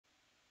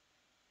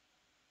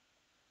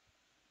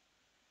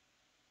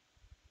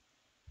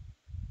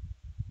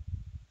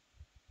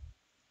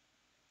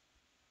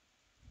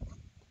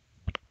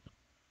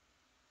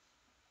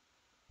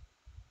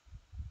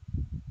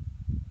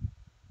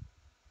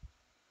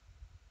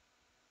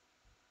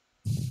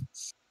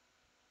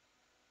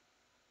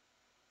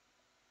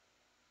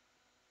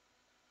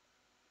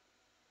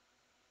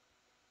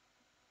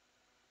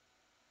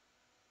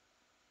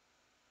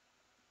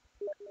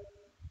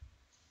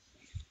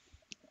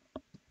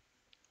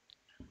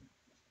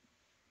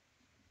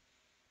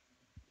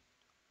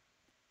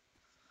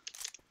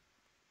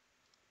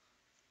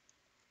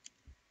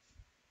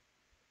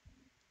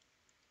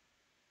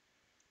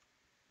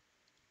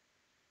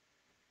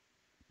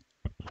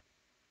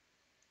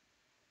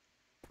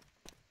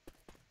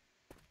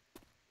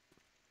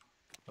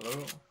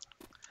Hello?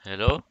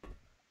 Hello?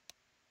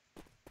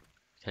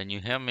 Can you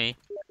hear me?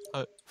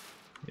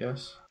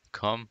 Yes.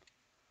 Come.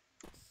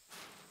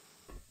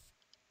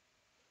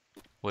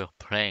 We're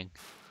playing.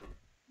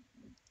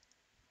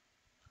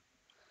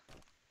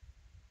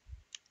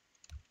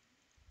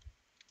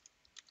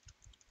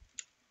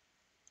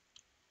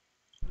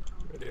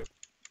 Ready.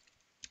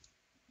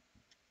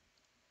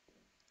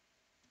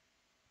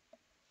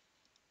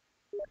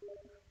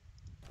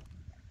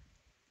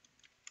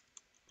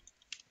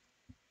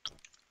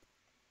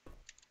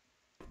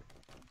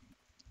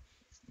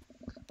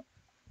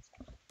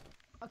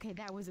 Okay,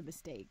 that was a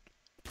mistake.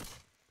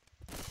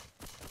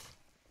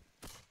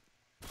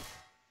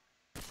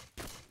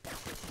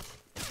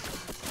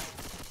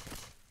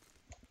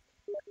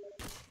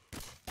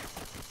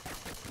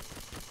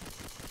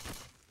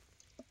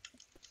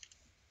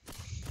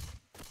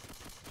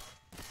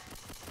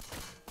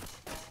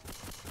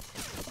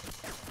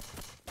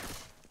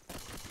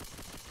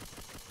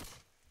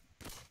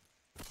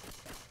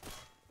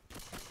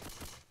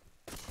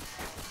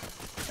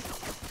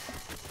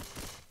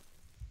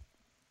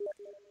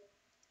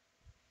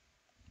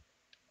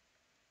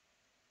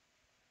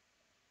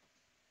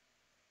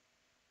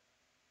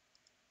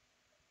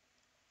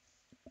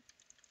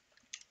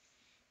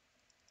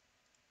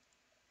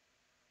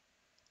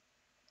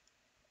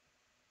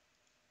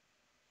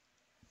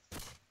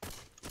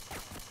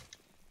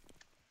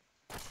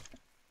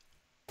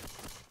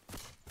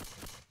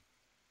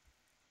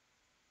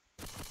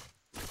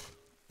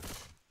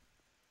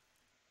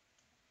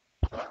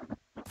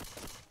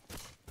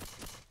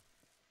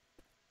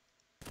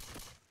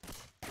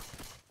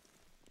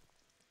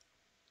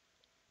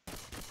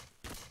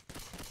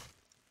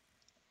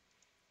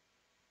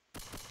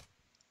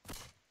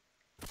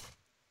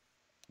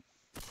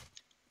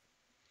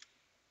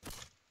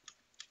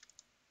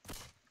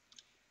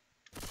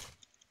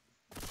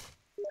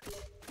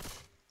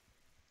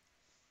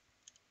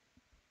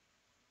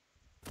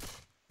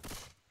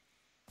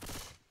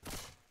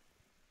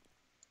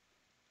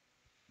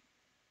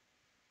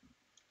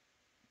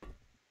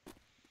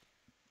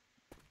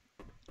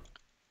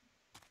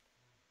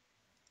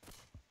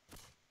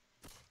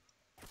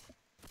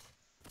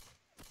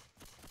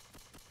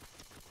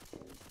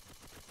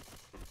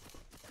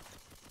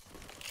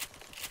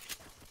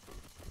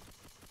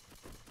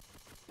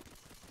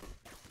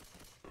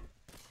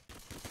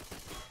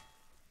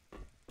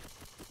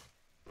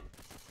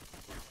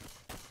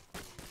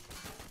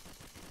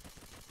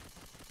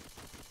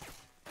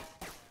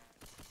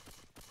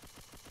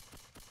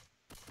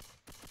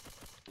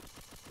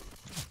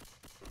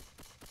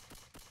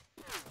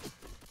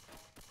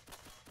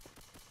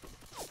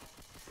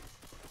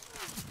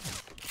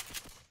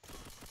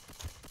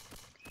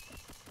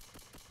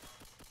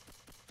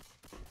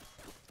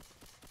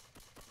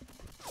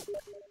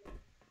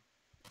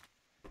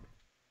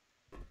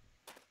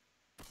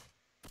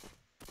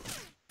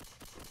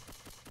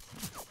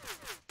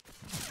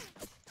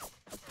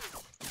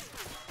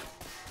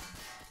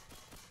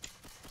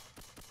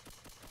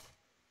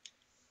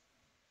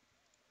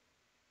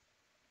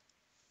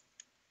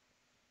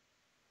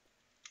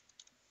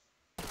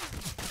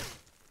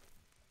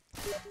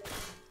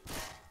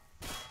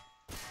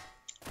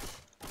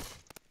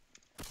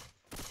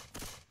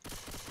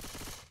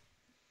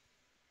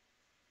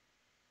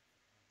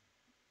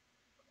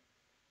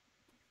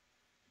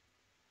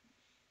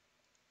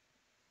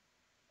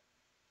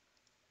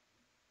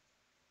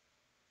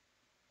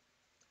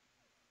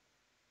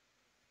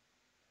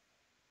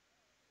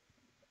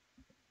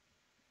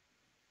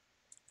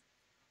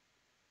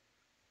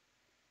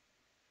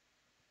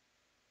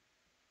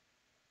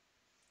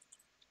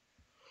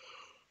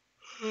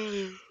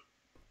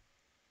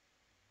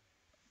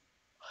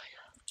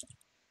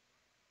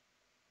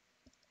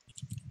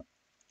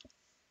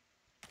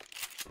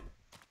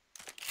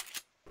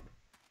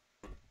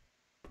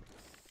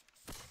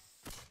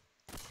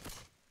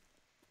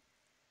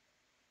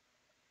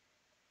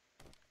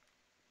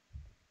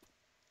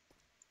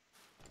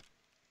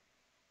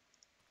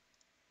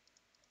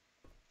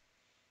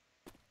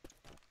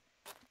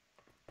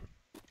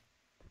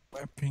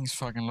 My ping's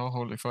fucking low.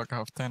 Holy fuck, I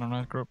have 10 on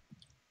that group.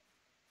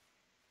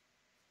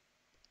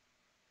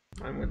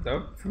 I went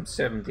up from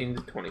 17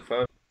 to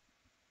 25.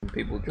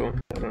 People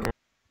joined. I don't know.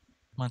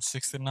 Mine's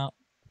 16 now.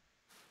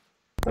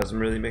 Doesn't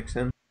really make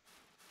sense.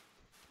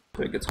 I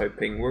think it's how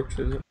ping works,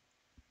 is it?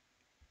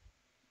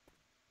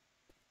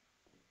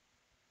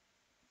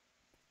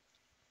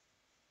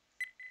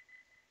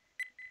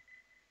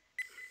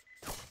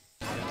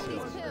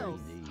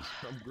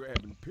 I'm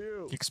grabbing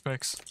pills. Kick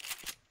specs.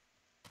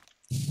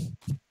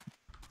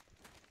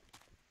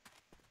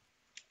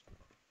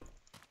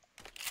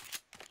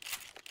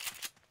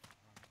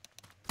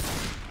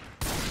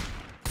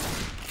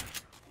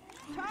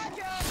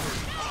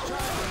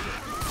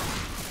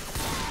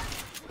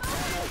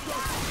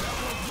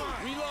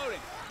 Reloading.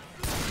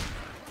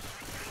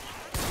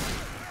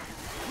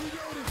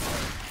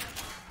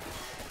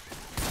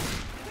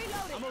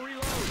 I'm a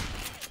reload.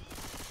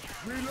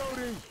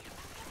 Reloading.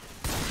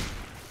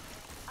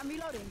 I'm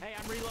reloading. Hey,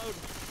 I'm reloading.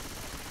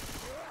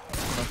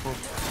 that group.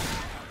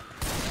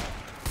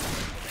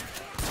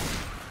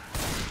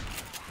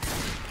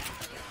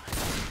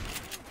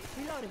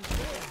 Reloading.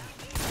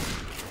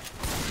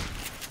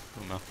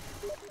 Oh no.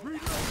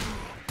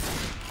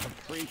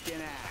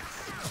 Freaking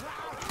ass.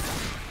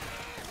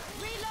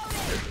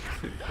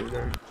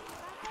 Reloading.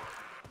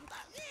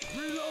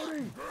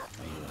 Reloading.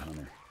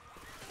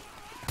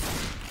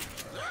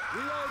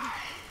 Reloading.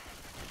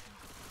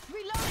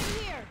 Reloading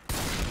here.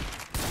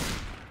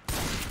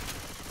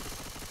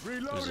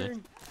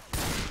 Reloading.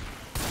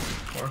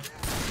 Or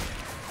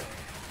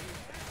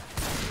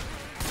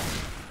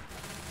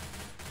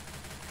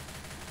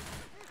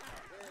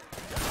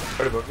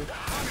right above you.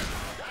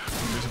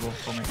 Invisible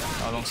for me.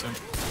 I don't see him.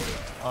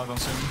 I don't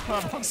see him.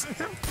 I don't see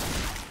him.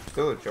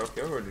 Still a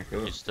jockey, or did you kill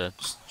him? He's dead.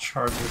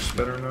 Charger's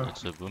better now.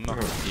 It's a boomer.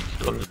 Oh, He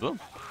killed the boom.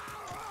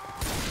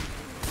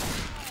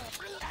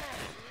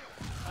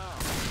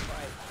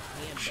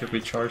 Should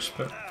be charge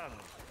spit.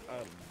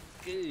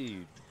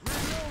 Dude.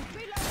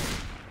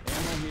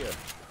 Ammo here.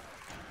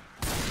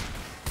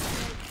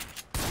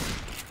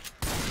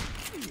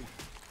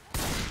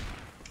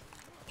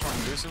 Turn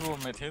invisible,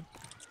 mid hit.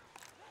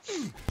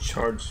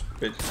 Charge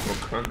bit smoke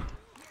hunt.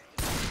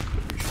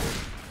 Pretty sure.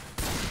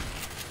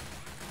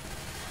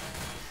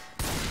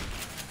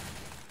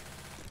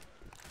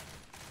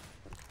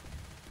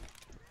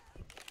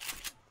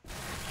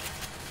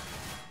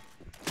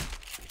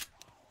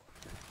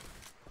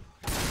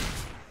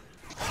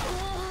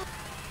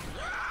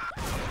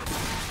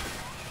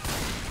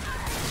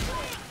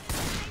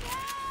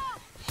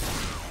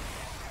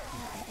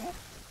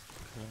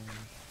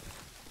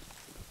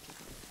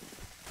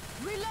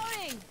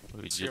 Reloading.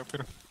 We See did. up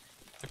here.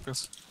 Take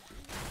this.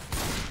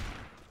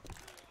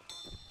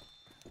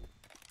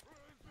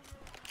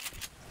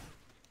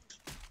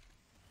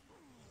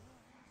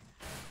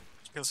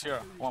 Kills here.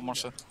 One more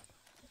shot.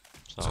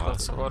 So So,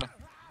 that's about it.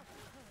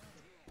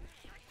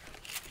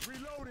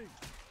 Reloading.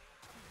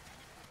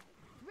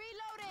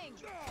 Reloading.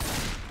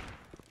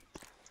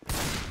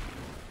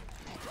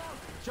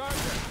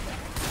 Charger.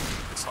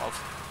 It's half.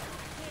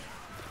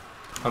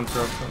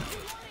 Hunter up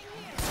front.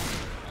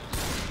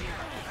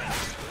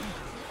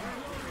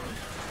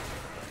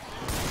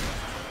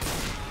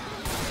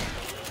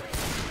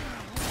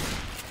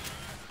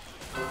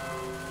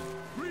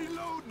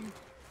 Reloading.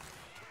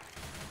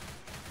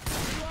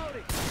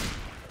 Reloading.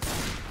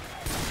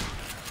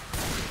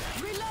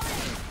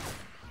 Reloading.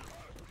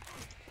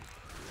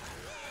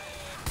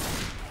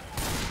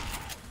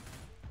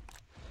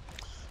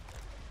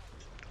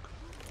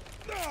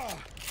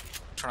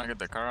 Trying to get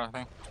the car, I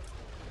think.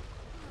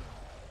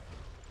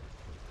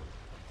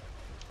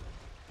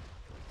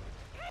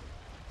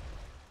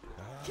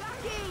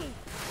 Jockey.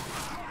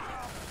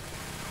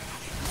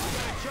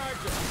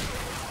 Charger.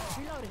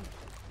 Reloading.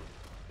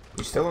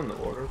 He's still in the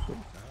water, so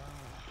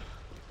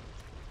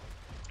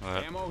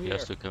Ammo he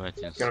has here. to commit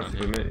he's gonna have to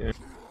insanity. commit,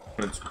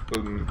 yeah. It's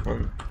boom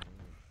hunt.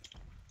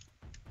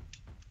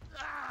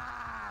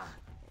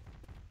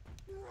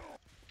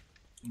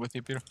 With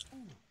you, Peter.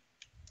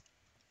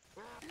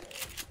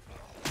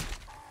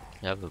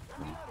 Yeah, but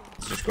boom.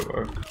 Let's just go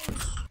back.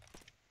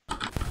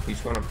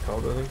 He's going up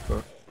top, I think,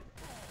 but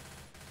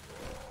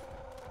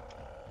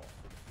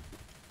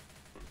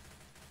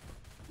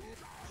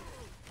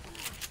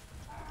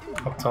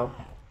Up top.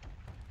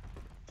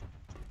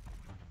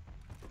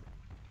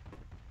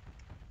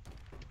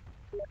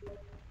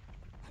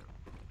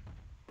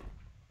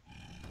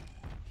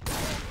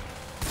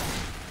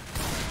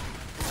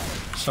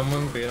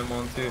 Someone beat him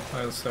onto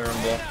I'll stare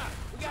and block.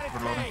 We got it.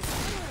 Reloading.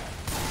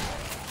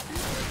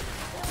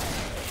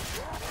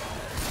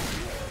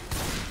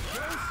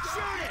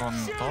 On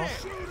top.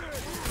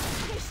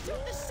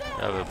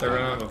 Yeah, but they're boom.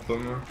 gonna have a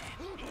boomer.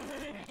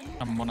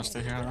 I'm gonna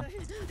stay here then.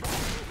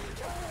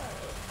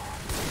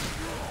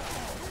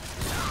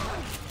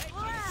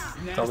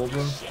 Double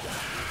boom.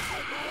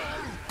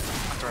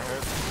 Try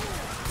hit.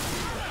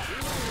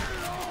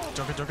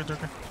 Joker, joker,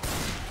 joker.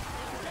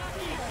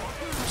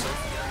 I'm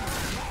safe.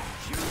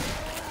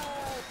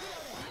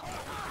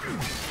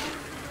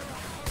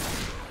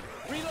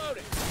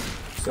 Reloading.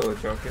 Still a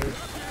jockey.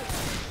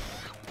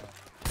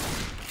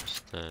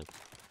 He's dead.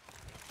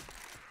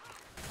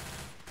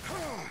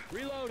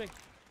 Reloading.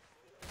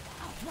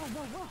 Whoa,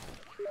 whoa, whoa.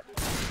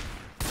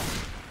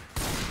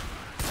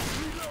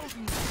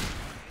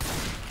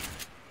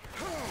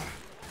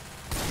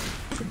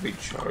 Should be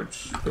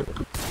charged.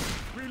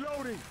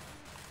 Reloading.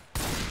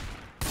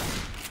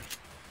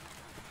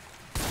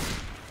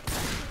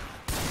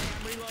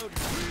 I'm reloading.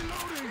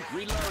 Reloading.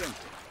 Reloading.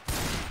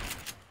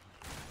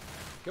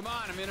 Come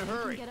on, I'm in a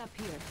hurry. Get up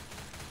here.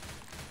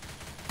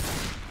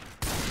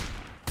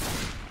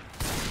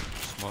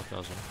 Smoke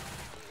also.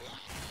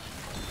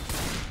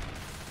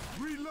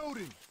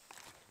 Reloading.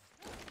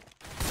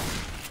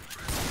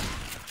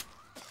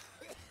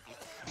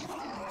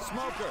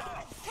 Smoker.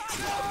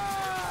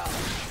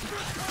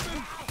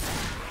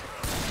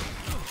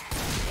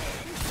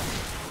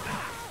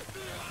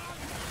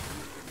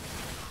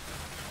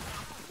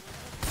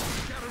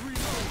 Gotta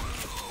reload.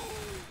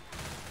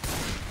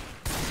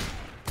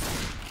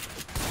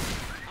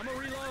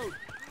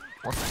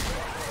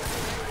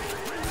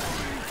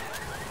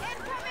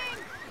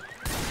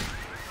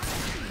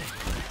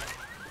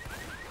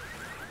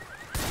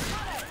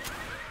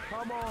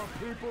 Come on,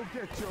 people,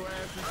 get your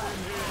asses in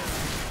here.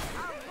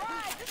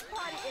 Alright, this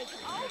party is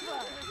over.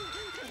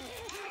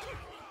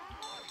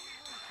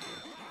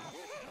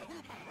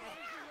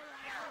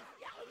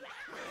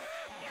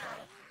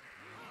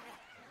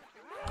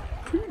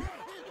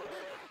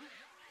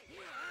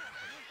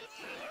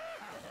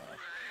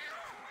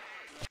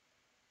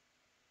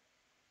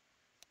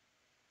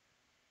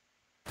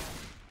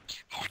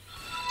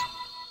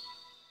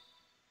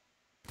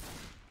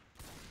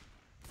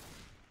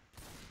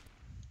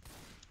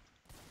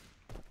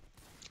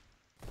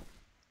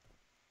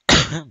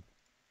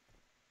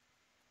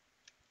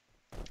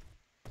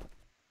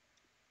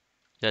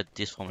 Is that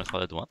this from Left 4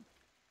 Dead 1?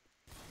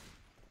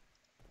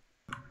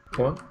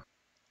 What?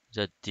 Is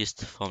that this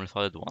from Left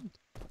 4 Dead 1?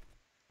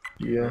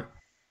 Yeah.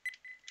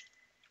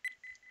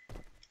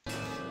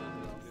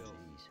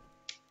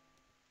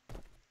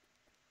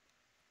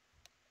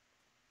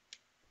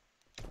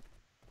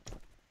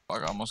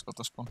 Fuck, I almost got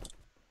the spawn.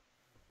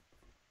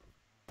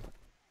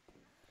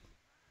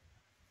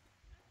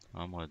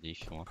 I'm already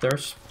if you want.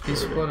 There's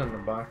split in the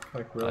back,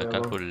 like really I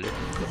can low. put it in.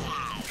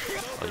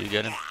 Oh, you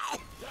get him?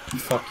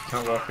 Fuck, you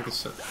can't walk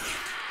against it.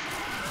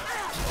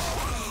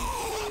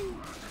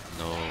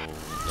 No,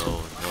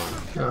 no, no.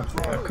 Yeah,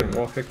 I couldn't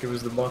walk it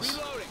was the boss.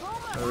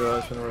 I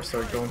realized whenever I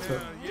started going to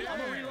it.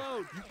 Yeah,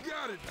 reload. You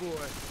got it,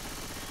 boy.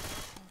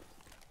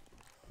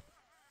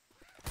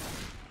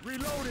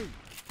 Reloading.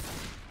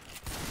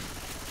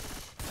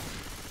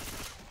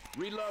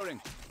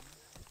 Reloading.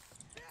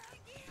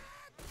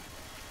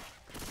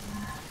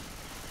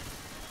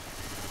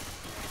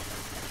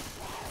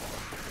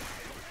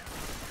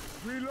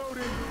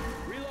 Reloading.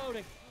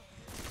 Reloading.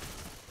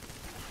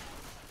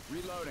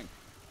 Reloading.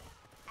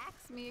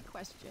 Ask me a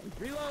question.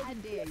 Reload. I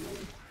dare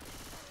you.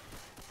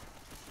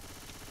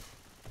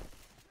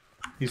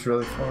 He's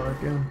really far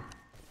again.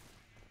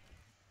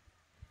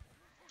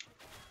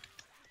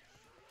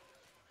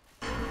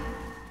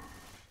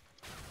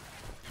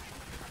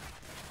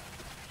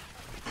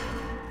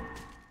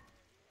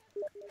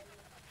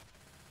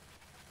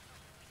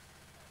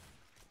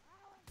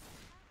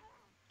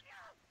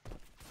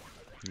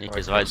 Nick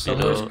is right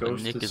below.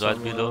 Somebody's Nick ghosted is right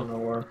somewhere, I below. don't know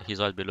where. He's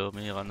right below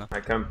me, Rana. I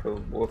can't pull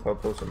both. I'll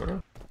pull someone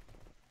else.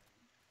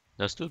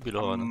 There's two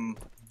below Rana.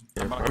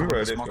 Yeah, gonna I'm go with ready.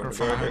 the If you smoker want to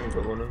for go, I now. can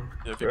put one in.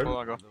 Yeah, if you Ready? pull,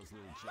 I go.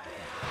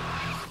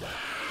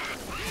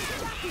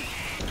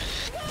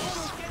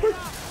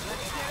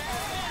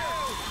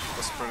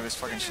 Let's spread this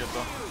fucking shit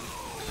though.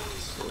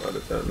 So out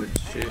of that,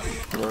 let's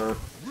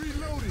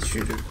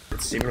shoot it.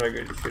 It seemed like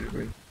it should have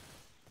been.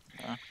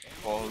 Yeah.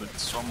 Well,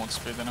 it's somewhat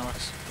speed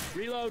anyways.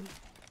 Reload.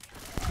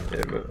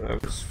 Yeah, but I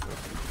was.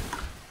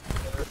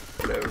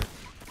 Whatever.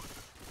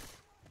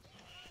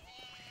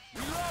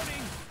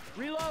 Reloading.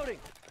 Reloading.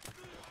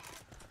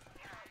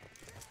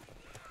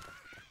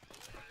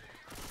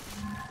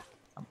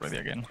 I'm ready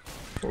again.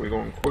 Are we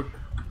going quick?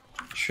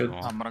 Should.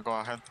 I'm gonna go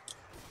ahead.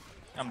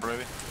 I'm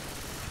ready.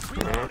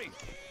 Reloading.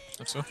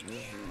 Let's go.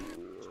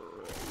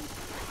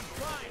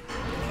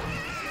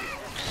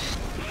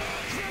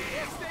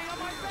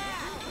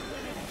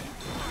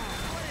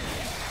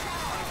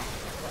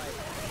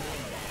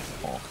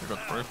 Oh, you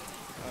got brave.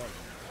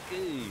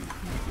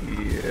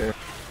 Yeah.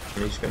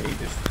 He's gonna eat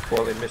this.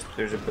 Well, they missed.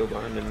 There's a bill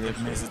behind him. It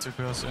means the two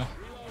kills, yeah.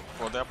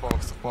 Well, they're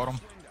both bottom.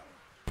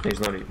 He's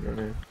not eating it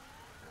now.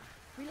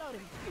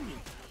 Reloading.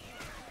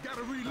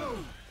 Gotta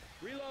reload.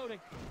 Reloading.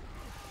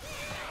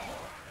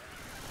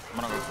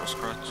 I'm gonna go for a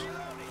scratch.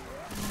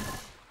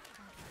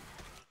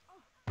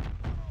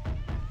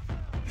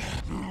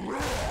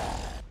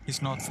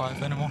 He's not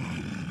 5 anymore.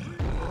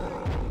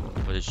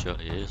 Pretty sure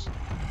he is.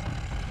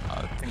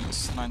 I think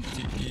it's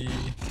 90.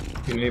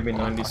 You need to be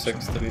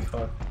 96 to be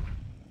 5.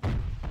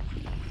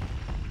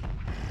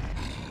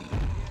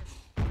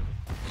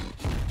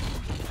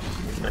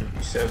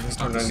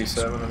 Or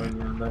 97, I mean,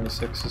 yeah,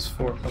 96 is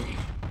 4 punch.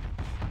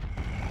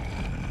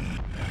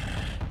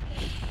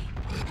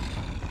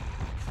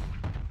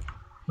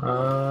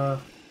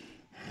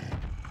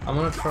 I'm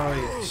gonna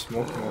try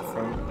smoking up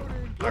front.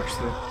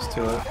 Actually, it's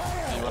too late.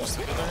 You want us to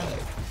be there?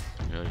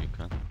 Yeah, you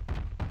can.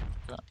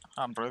 Yeah,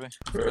 I'm ready.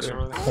 Ready. Guys are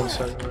ready. 1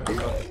 second,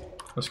 right?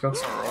 Let's go.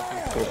 So we're rocking.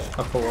 Cool.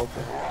 I pull up.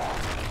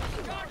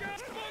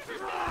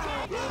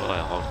 Oh, I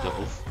hold the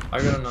roof. I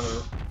got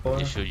another pull.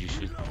 You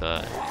should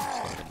die.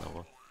 Fucking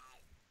over.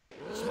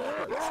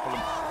 Pull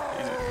him.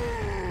 Easy.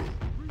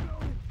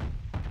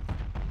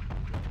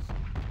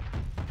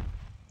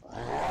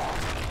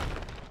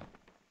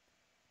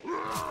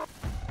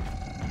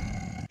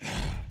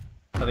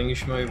 I think you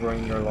should maybe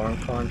bring your alarm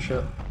clock and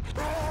shit.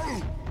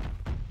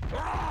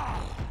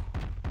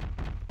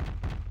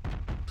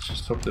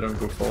 Just hope they don't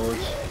go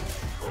forwards.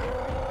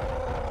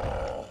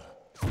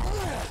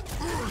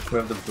 We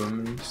have the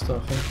boom and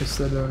stuff, I think it's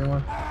there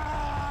anyway.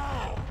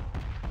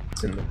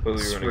 It's in the pulley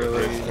It's running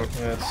really, away.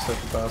 yeah, it's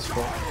like a bad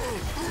spot.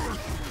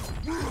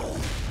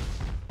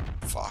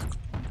 Fuck.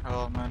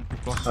 Oh man, we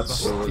blocked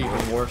That's the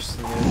even worse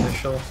than the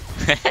initial.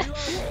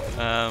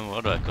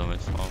 Where do I come in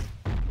from?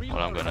 Well,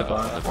 I'm gonna.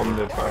 On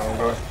the barrel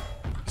guy.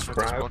 Shit,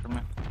 Grab. he's blocking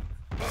me.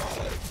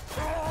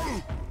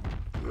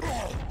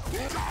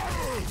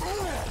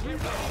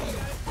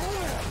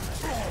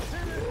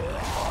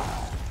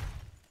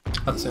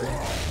 That's it.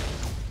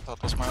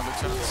 That was my only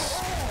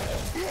chance.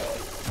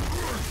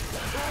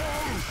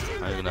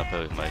 I'm gonna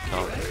play with my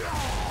account.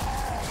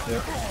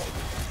 Yeah.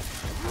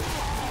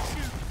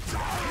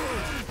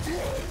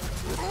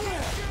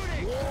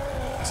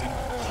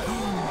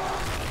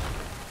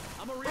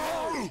 I'm a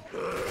reload.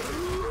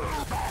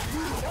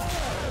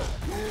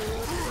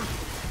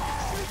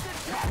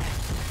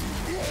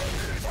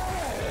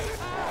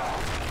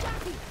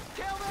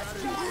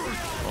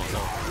 Oh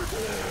no.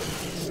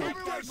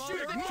 Everyone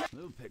shoot the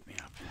Little pick me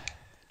up.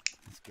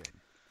 That's good.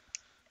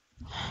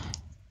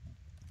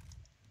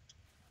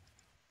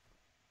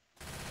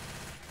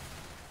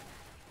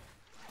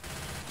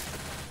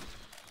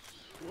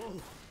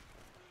 Whoa.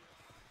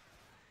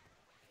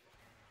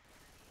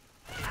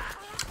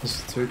 This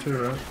is 2-2,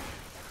 right?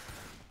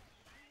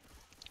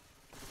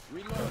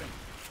 Reloading.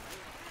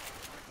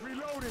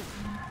 Reloading.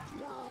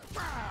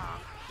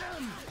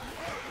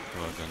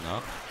 We're gonna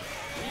up.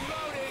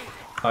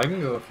 I can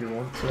go if you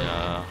want to.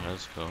 Yeah,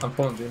 let's go. I'm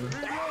pulling demon.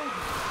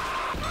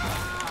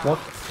 What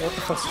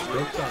the fuck's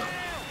broke down?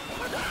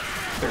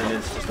 There it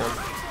is, just now.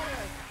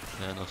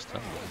 Yeah, no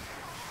stun.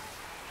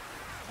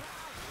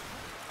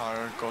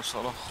 I'll go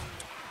solo.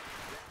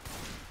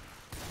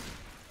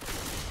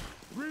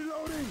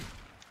 Reloading.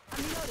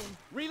 I'm reloading.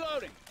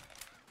 Reloading.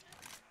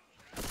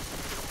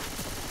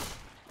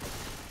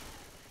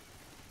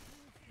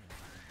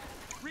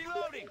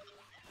 Reloading.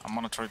 I'm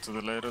gonna try to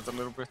delay it a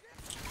little bit.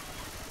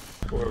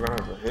 We're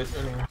gonna have a hit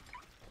anyway.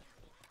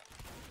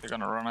 They're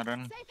gonna run it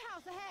in. Safe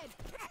house ahead.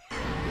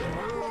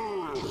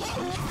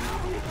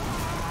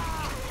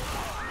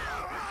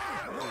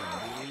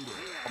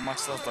 How much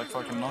stuff like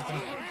fucking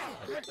nothing?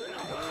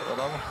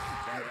 Whatever.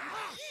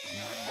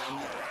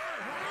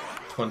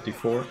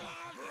 24.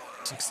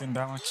 16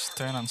 damage,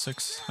 10 and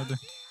 6. I do.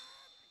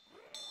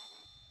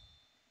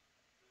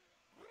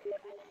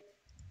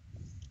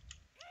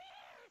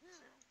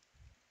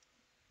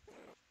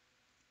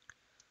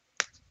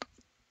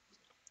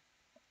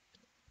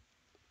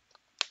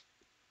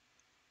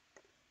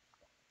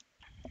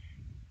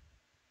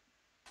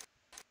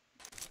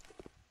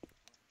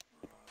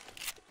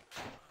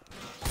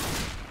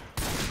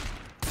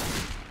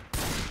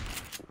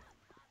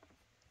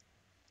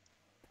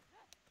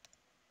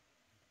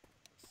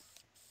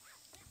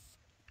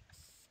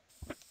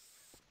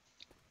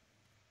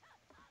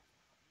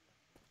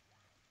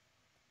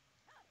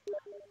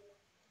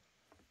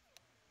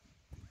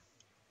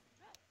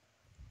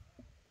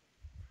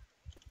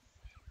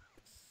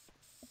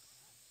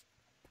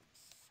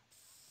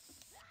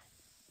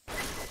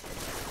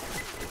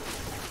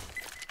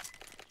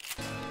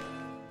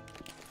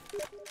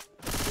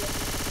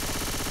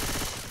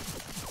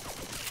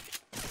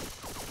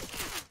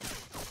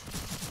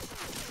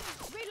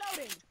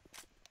 Reloading.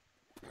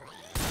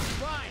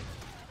 Fine.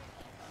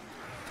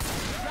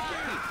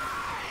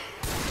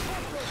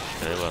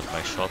 Okay, was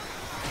my shot.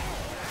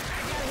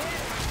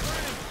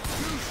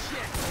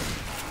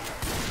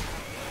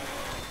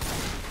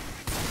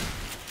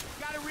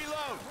 Gotta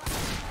reload.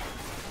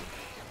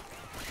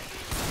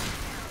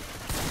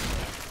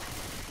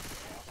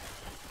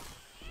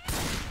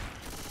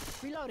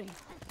 Reloading.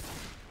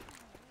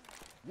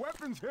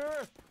 Weapons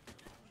here.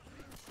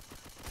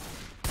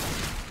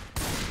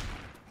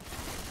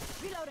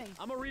 Reloading.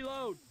 I'm a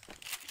reload.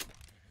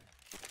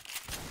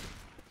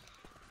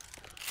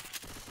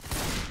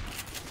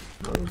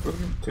 No, we're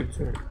going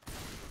 2-2.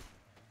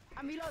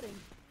 I'm reloading.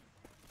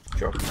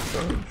 Drop the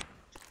charge.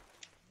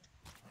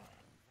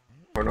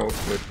 Oh no,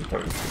 flip the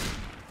punch.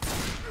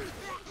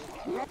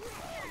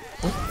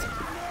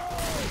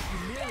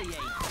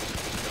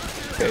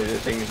 Okay, the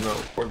thing is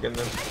not working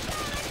then.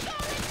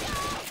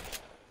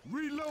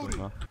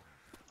 Reloading.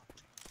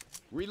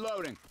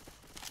 Reloading.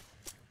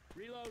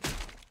 Reload.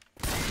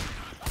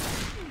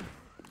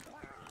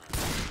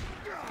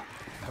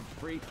 A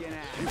freaking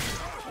ass.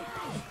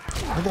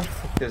 How the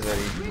fuck does that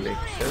even make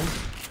sense?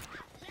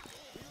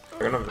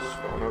 They're gonna have a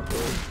spawn up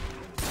there.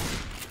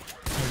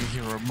 Maybe he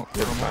removed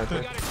Reloading. it. Got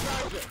a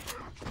charger.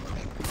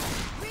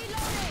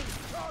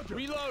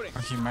 Reloading. Reloading.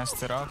 Or he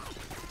messed it up.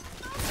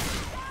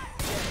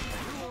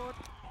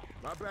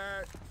 My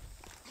bad.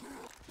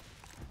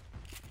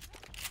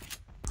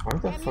 How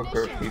the fuck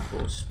are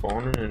people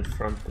spawning in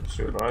front of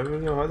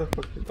survivors? How the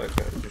fuck did that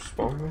guy just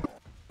spawn me?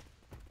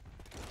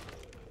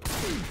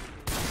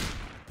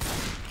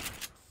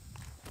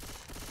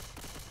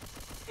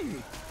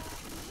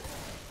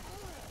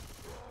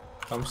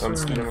 I'm still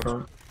in much.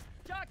 front.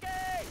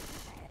 Jockey!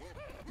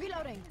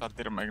 Reloading. That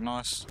didn't make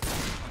noise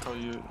until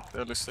you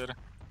barely said it.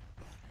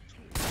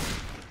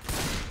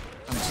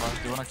 And sorry,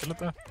 do you wanna kill it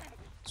there?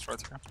 It's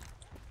right here.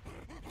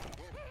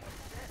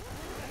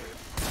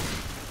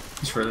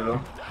 He's ready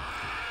though.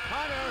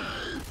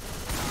 Hunter!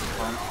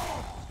 Fine.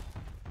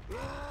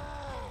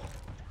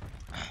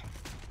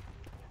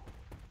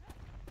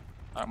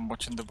 I'm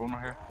watching the boomer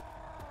here.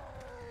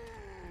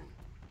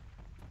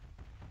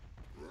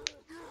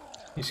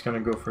 He's gonna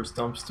go for his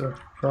dumpster,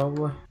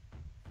 probably.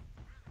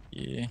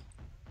 Yeah.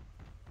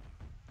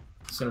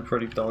 It's in a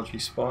pretty dodgy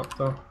spot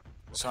though.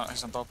 He's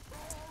on top.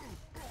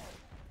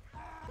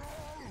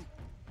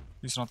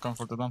 He's not going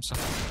for the dumpster.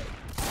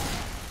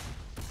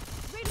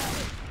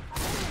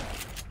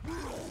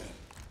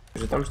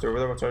 There's a dumpster over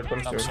there. What's our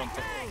dumpster? Dumpster on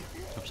top.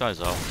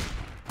 Upside's out.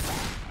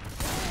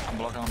 I'm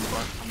blocking on the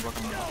back. I'm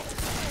blocking on the back.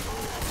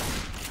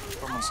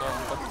 Come on, sir,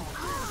 on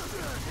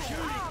top.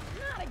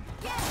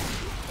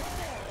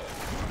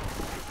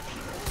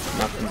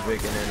 Nothing's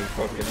making any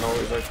fucking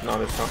noise. Like,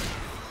 not as tough.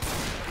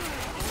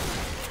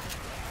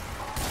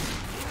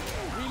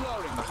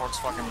 The horde's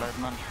fucking late,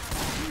 man.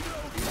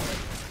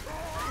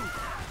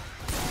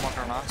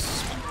 Smoker on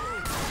ass.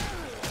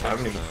 I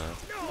haven't even.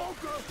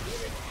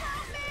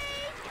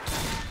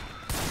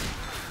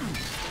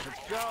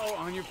 Let's go,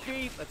 on your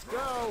feet, let's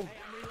go.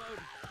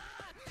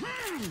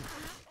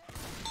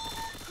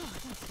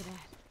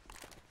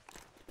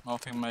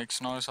 Nothing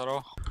makes noise at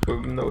all.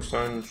 Boom, no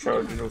sound.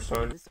 Charge, no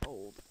sound.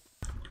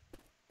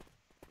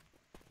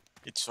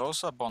 It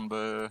shows up on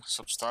the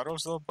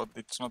subtitles though, but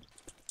it's not.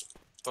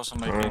 Doesn't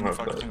make I don't any have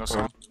fucking that. single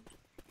sound.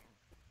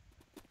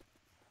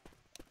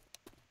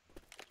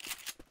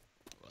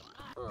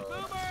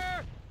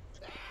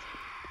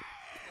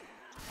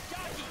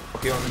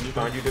 Okay, on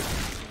behind you, dude.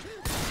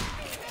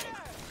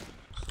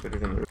 Put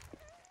it in the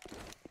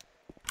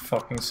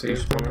Fucking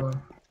safe.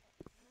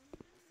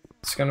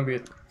 It's gonna be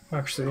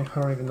actually,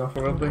 I don't even know if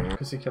it will be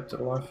because he kept it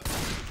alive.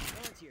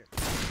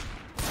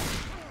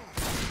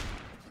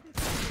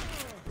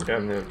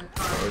 Damn the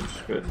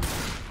charge, good.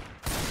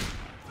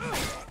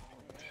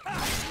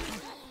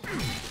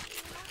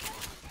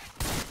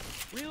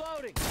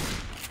 Reloading.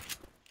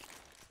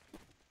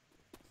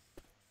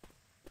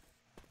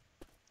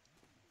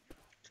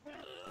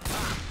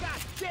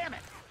 God damn it!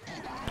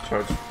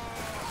 Charge.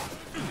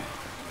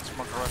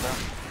 Smoker right there.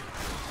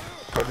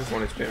 Charge is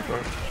one HP in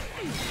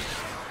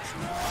front.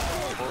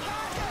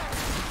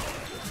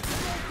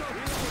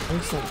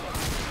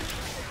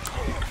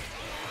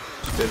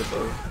 Spit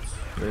above.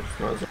 It's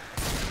not.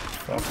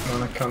 Fuck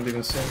man, I can't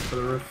even see him for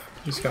the roof.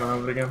 He's gonna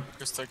have it again.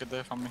 Just take a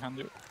day from behind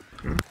you.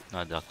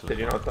 No, that Did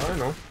you not die?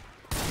 No.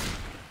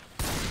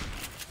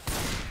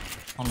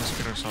 Only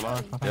Skitter's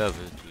alive, I think. Yeah,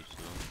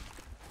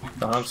 but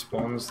They have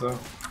spawns though.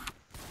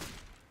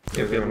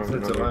 Yeah, Be able to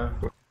delay.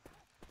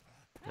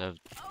 they have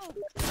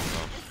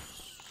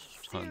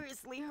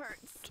Seriously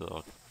hurts.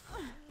 to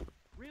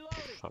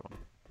shut him.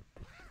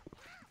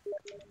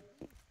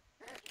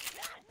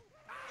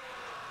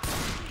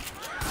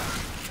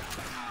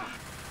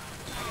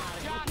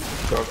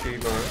 Coffee,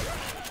 man.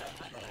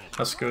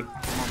 That's good.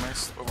 One more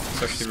mace.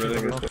 It's actually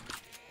really good.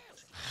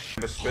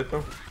 The spit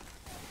though?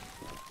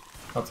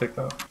 I'll take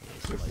that.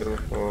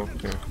 Oh,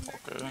 okay.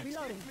 Okay.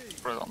 Reloading.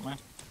 Spread on me.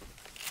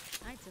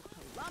 Knights of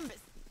Columbus.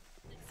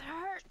 This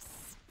hurts.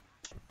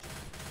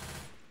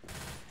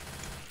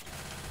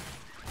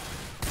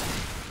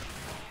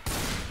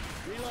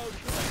 Reload.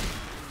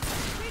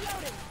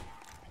 Reloading.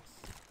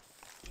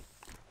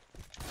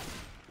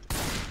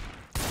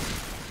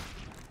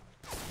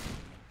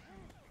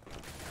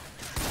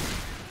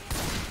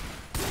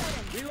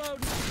 Reload.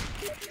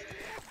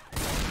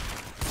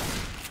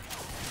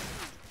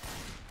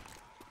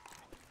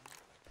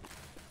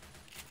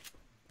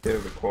 Bit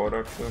of a quad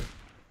actually.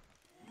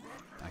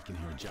 I can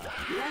hear Jock.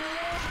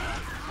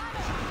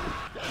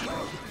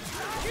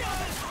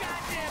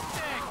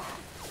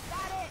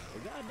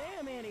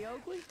 Goddamn, Annie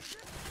Oakley.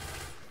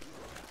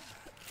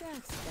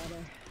 That's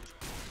better.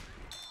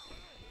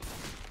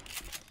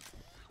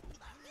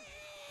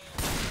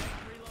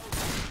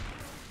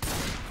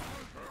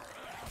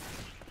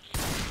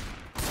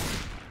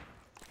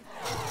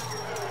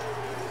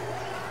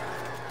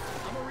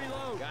 I'm a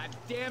reload. God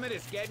damn it,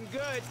 it's getting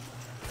good.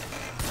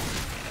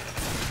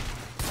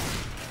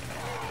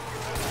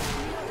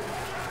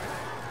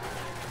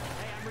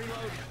 Hey, I'm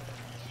reloading.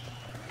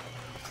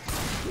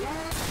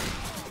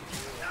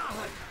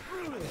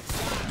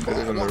 Put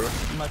it on the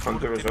roof.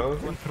 Hunter as well.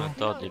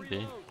 Hunter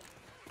DP.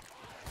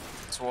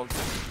 It's vaulted.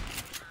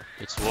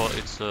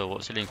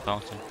 It's ceiling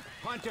fountain.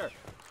 Hunter.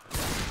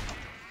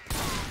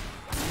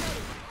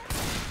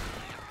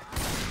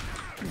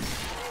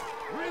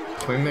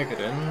 Can we make it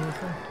in?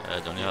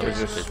 Don't you have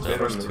There's a a split split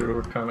there? on First two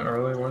were kinda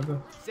early, weren't they?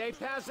 Safe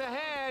pass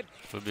ahead.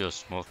 Should be a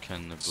smoke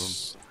and a boom.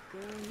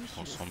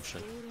 Or some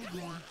shit.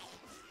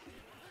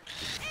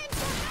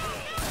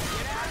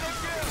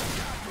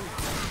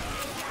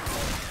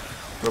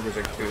 Rubber's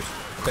accused.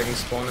 They can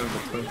spawn in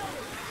between.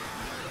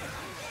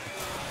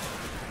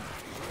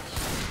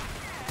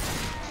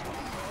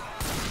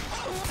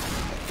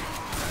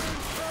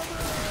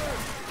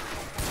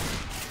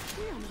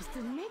 We almost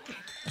didn't make it.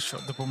 I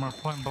shot the boomer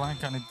point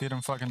blank and it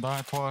didn't fucking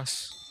die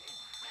twice.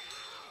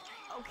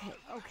 Okay,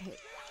 okay.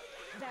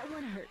 That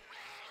one hurt.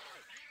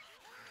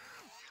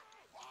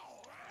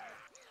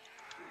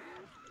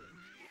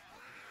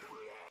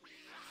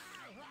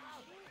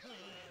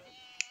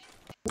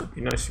 It'd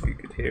be nice if you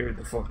could hear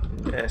the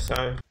fucking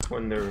SI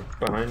when they're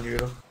behind you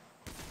though.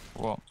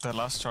 Well, the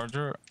last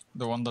charger,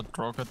 the one that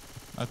broke it,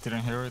 I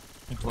didn't hear it.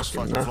 It was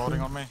Fucking fucking nothing.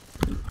 floating on me.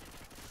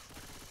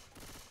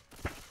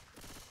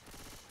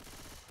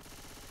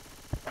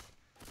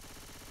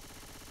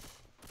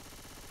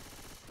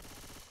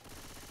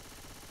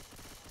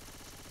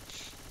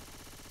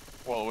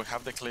 Well, we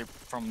have the clip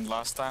from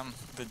last time,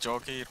 the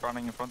jockey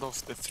running in front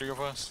of the three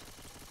of us.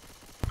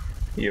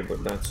 Yeah,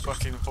 but that's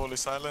Fucking fully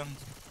silent.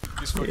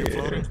 He's fucking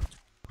floating.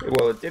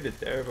 Well, it did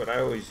it there, but I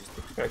always just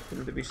expect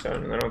them to be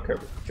silent. I don't care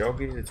about the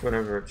joggies. It's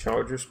whenever a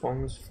charger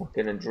spawns,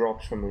 fucking it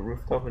drops from a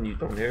rooftop and you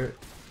don't hear it.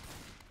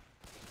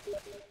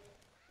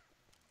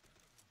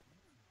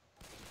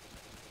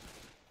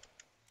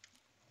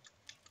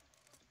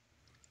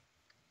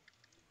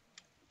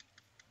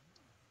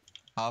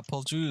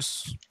 Apple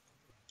juice.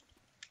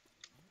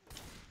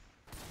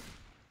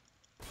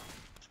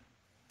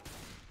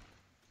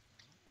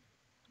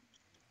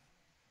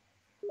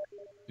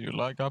 Do you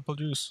like apple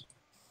juice?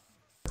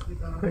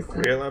 Like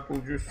real apple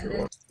juice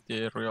or what?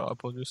 Yeah, real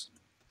apple juice.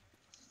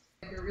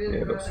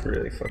 Yeah, that's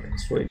really fucking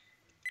sweet.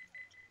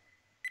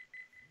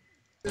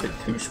 Is it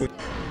too sweet?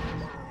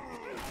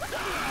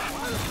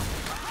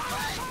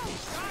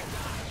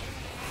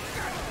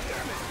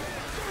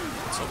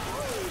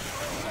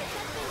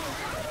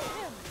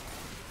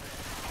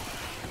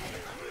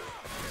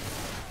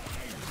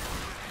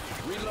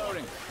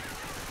 Reloading.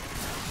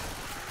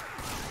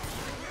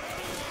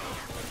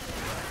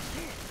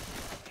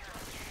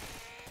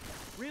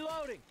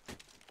 Reloading.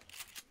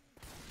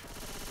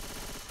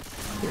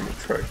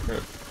 Try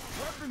that.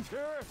 Weapons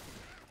here.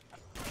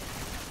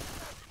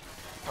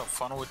 Have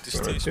fun with this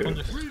Alright, tea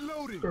sponges.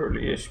 Reloading.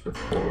 Early-ish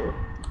before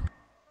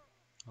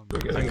we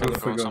get I into can it.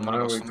 If we go someone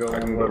now, else we can go I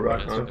can and go go right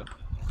back now.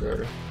 to.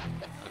 Ready?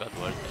 I got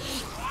work.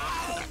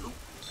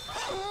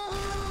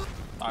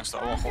 Nice,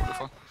 that one hold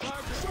before.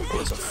 Oh,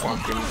 it's a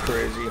fucking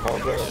crazy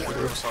hog out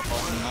here. So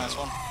fucking nice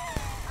one.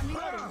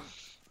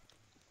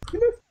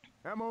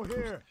 Ammo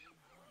here.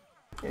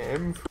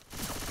 And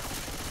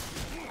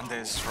And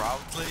there's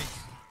Routely.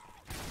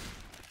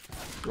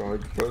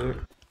 right,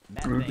 brother.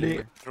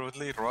 Rudely.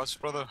 Rudely, Rod's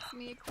brother.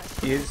 Me a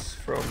question. He is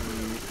from...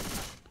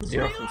 Is he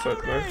not from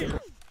South America?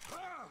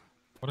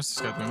 What is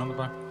this guy doing on the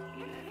back?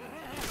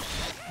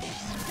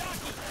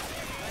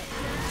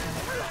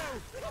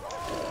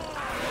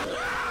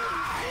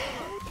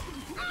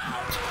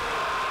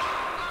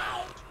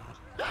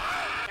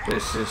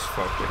 This is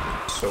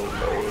fucking so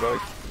low,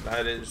 like,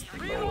 that is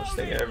the lowest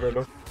thing ever,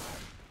 look.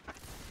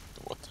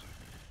 What?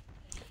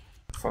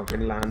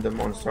 Fucking land him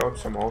on top,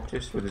 some hawk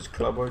just with his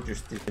clubber,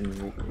 just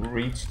didn't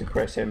reach to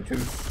press M2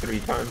 3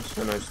 times,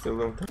 and I still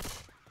don't. Do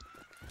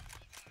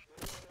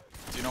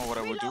you know what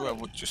I would do? I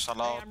would just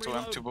allow 2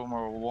 empty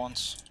boomer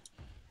once.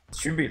 It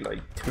should be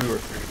like 2 or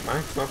 3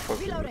 max, not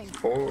fucking Reloading.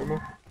 4 or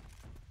more.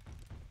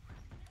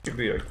 Should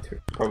be like 2,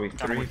 probably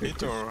Can 3. we hit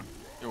because- or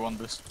you want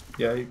this?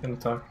 Yeah, you can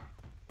attack.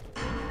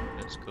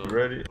 Let's go.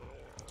 Ready?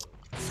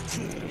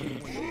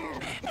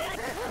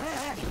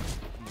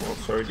 Oh,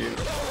 sorry, dude.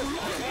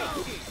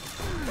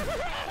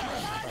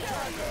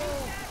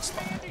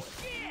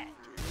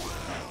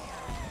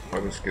 I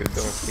was good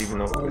though, even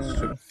though it was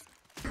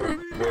super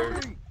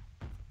weird.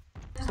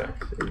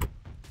 Sexy.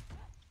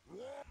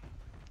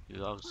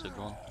 You have a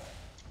second.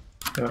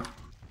 Yeah.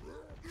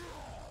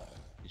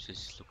 You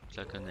just look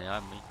like an AI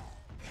me.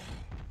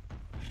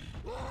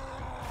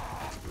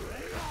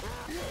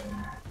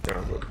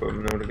 Yeah, but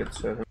boom, now to get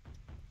set up.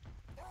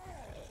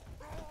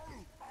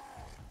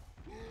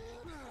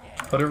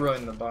 Put it right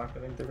in the back. I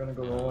think they're gonna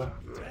go away.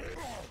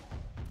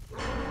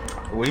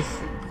 We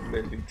should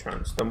maybe try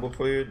and stumble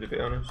for you, to be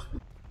honest.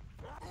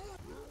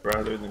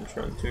 Rather than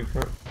trying to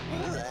cut.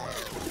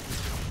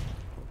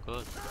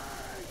 Good.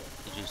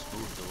 You just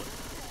moved away.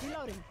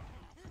 Reloading.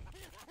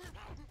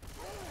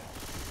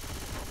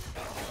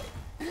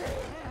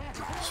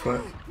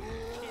 Sweat.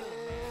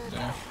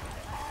 Yeah.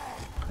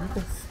 What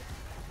the f-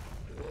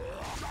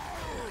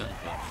 Gun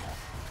back.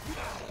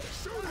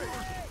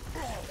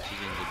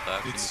 She's in the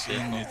back. It's in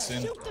in, the it's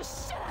in.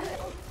 What's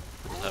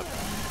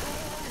happening?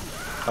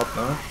 Up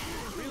now.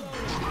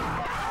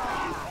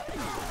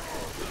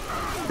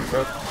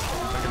 Cut.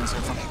 I can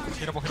save one.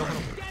 Hit him, hit him.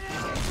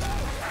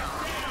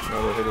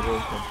 Another hittable.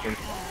 Fucking-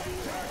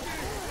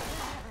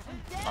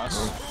 Nice.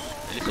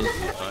 At least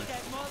it's fine.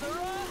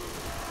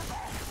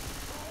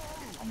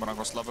 I'm gonna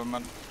go slap him,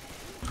 man.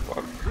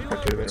 Fuck.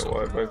 That could have been a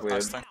while back. We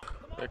Nice had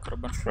thing. It could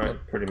have been.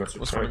 tried pretty much a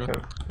Was try pretty good.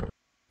 count.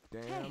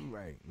 Damn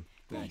right.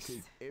 Gonna Nice.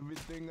 take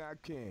everything I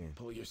can.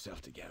 Pull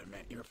yourself together,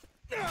 man. You're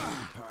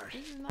part.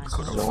 This is my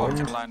Could have Long.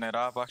 fucking lined it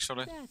up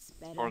actually. That's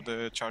better. For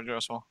the charger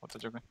as well. What the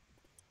joke?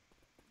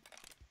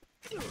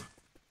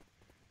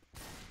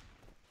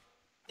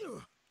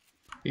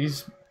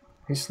 He's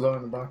slow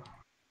in the back.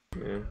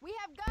 Yeah. We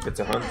have If guns. it's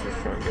a hunt, just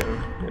try and get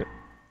him. Yeah.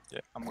 Yeah,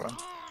 I'm going.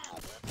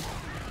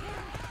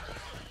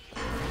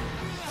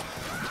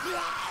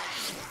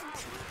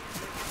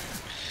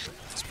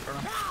 Let's put her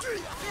on.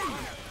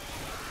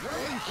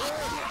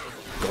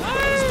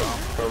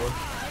 Probably.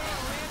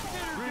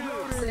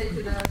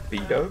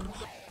 B-dubs?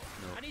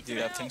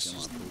 Yeah, I think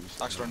so.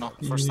 Actually, no.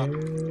 First time.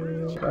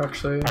 Yeah,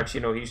 actually, Actually,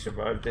 no, he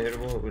survived the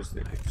hittable. It was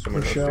the,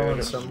 someone else Rochelle who had and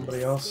it.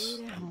 somebody else.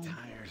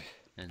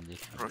 And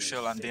if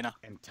Rochelle and Dina.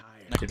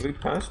 Did we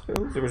pass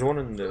Bills? There was one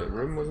in the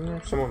room, wasn't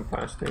there? Someone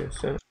passed it.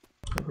 So.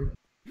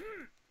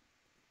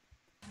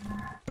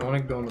 I want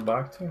to go in the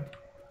back too.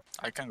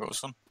 I can go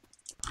soon.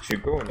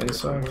 Should go in there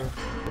Inside. somewhere.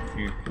 If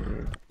you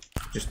can.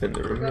 Just in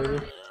the room,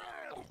 maybe.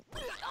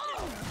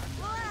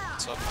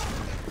 What's up?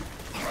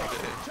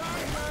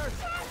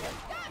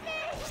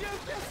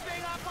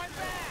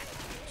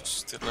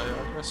 Just delay,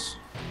 I guess.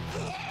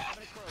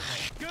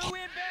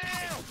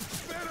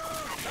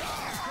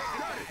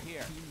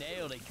 Here, you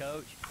nailed it,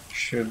 coach.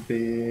 Should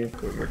be.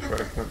 Put my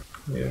tracker.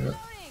 Yeah.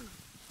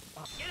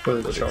 With a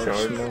With a charge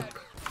charge.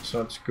 smoke.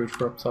 So it's good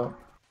for up top.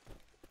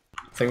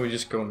 I think we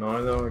just go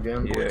now though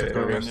again. Yeah, it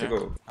go has in, to yeah.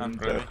 go. I'm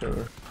ready.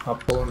 Definitely. I'll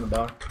pull in the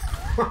back.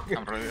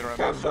 I'm ready right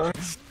now. Calm down.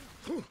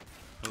 You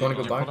wanna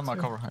go You back? put in my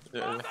to- cover.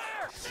 Yeah, yeah.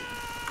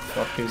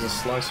 Fuck, he's a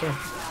slicer.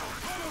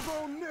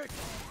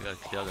 You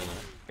got killed in it.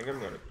 I think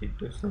I'm gonna keep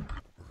this thing.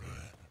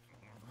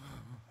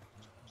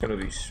 It's gonna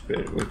be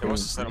spit. We There can.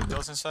 was a set of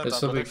deals inside, I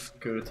This will be believe.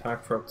 good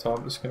attack for up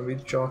top. It's gonna be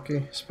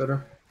jockey,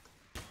 spitter.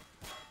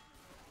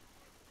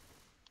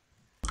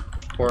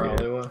 Or Yeah.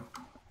 alleyway.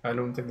 I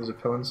don't think there's a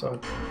pill inside.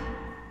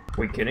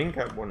 We can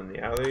incap one in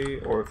the alley,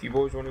 or if you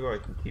boys want to go, I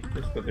can keep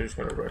this, but they're just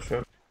gonna rush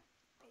up.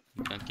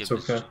 You can keep It's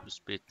okay. the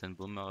spit and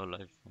boomer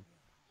alive.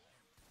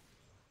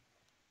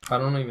 I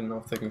don't even know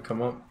if they can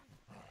come up.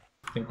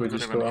 I think we Could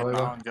just even go hit now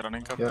alleyway. and get an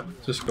income. Yeah,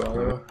 just go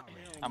alleyway.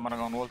 I'm gonna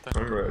go on Walter.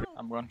 I'm ready.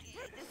 I'm going.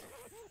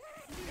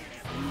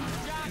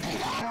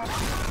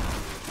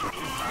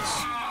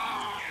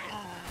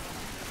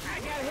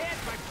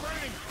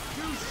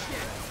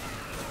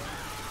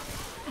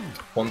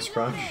 One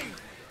scratch.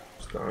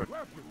 It's gone.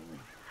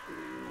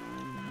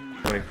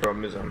 Only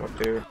problem is I'm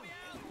up here.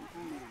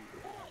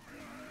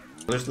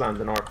 I'll just land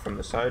an arc from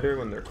the side here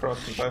when they're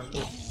crossing past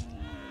me.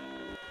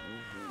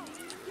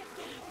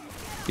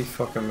 He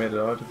fucking made it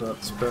out of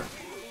that spit.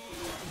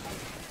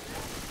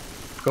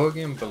 Go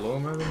again below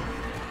maybe.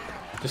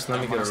 Just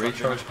let me get a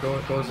recharge. Go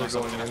as they're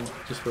going in.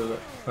 Just with it.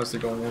 As they're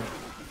going in.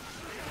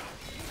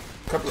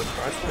 Couple of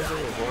crash there,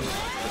 there's one,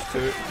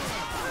 there's two.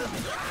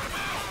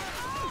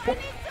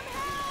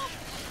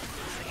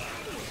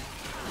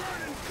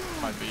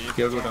 Might be it.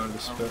 He'll go down to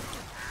spit.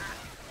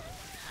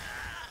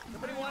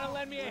 Somebody want to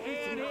lend me a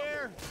hand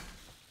here?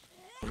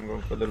 I'm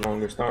going for the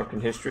longest arc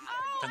in history.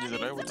 Can you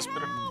delay with the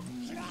spitter?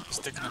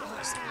 Sticking it.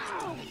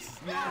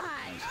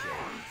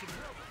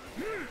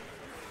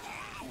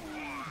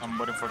 I'm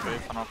waiting for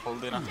Dave and I'll pull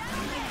Dina. I'm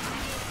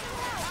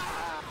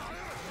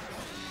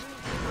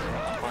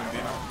pulling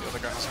Dina. The other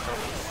guy has a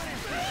cover.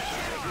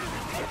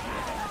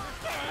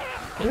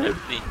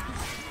 Empty.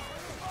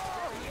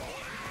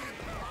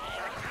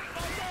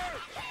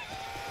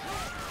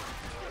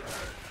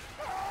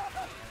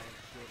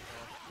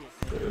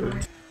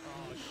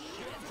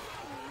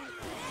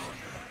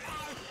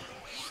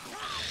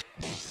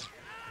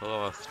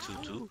 Power of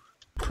 2-2.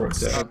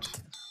 Cross out.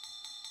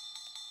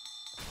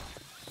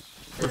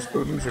 Those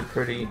booms are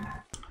pretty.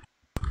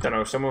 Don't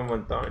know, someone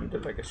went down to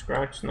like a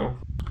scratch, no?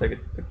 Like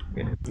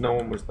no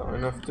one was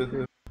down after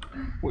the.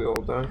 We all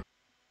died.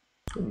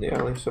 In the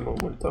alley, someone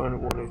went down at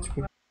 1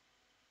 HP.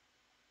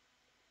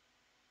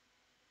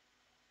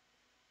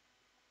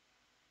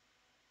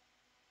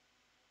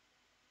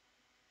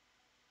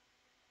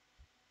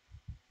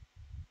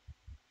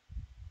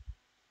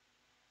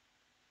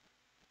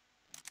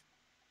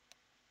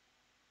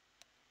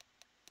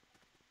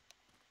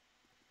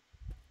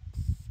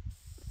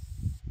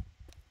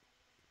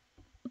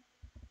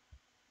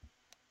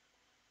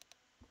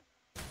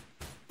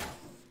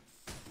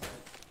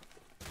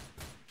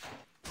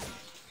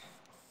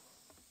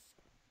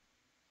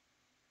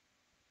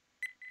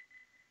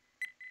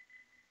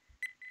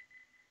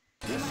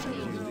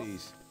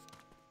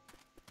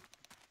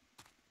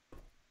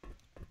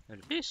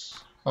 This.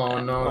 Oh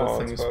no, Oh,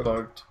 the thing it's is bugged.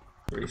 bugged.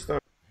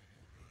 Restart.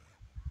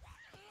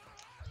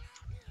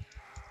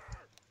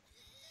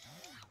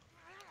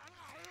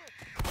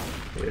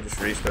 Yeah, just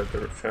restart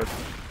the chat.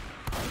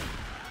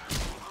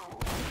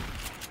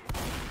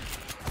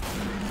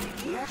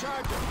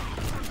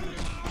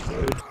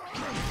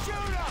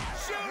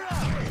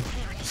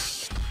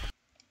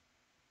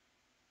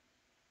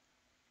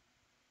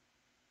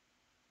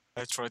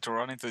 I tried to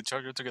run into the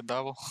charger to get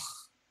double.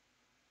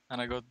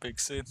 And I got big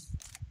seed.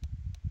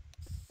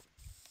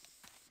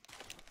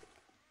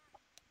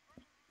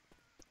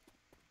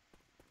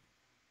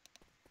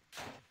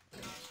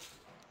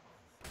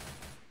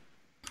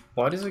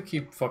 Why does it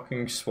keep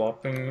fucking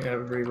swapping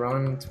every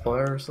round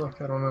players?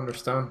 Like, I don't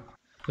understand.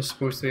 There's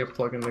supposed to be a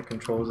plugin that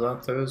controls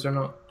that too, is there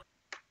not?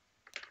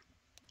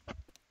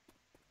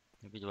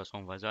 Maybe there was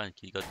one Vaza and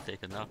he got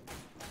taken out.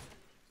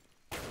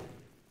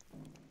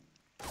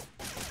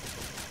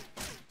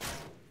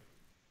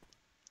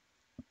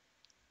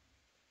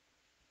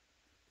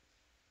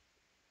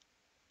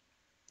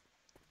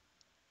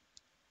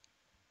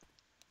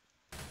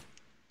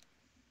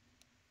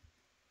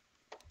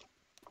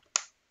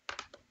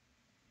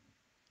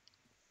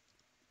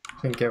 I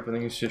think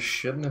everything is just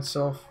shitting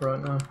itself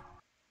right now.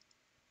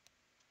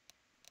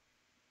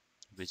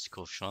 Which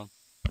caution.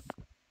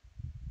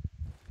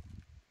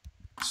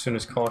 As soon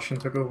as Caution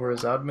took over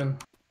as admin.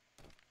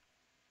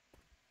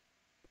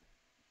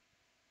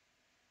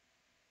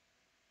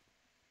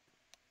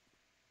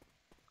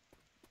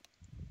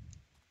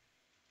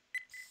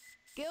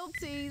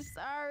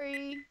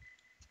 sorry.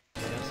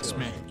 It's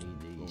me.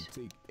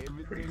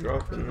 Pretty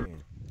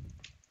dropping.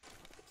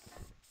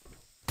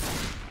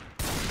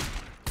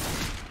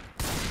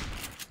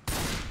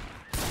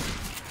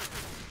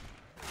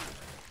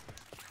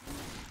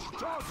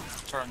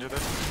 Try and do this.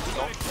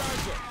 Go.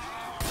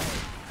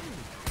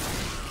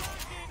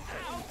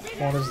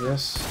 What is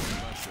this?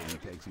 Fucking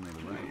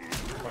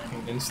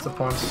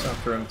insta-punch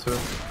after him too.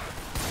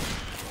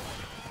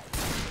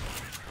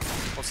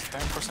 What's the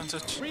tank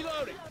percentage?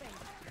 Reloading.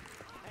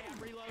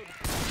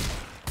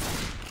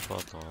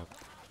 Fuck off.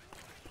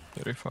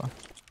 35.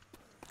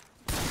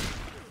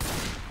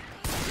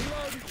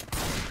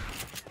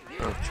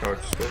 Oh, charge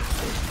switch.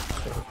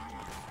 So.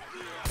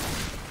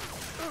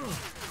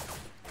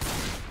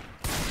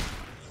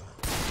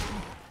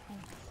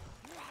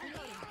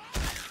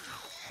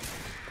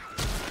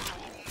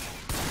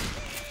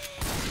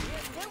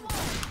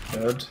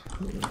 Dead.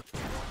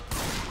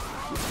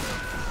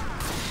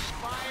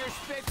 Fire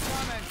spit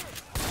coming.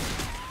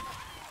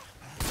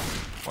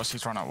 Was he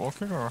trying to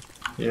walk it or?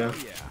 Yeah.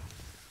 Yeah.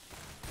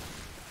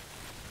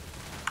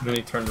 And then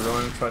he turned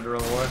around and tried to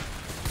run away.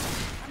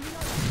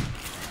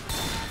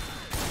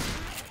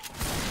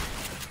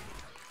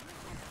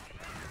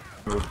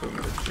 Open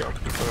the jump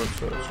so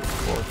it's a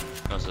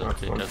That's it, That's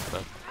take fine. that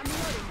back.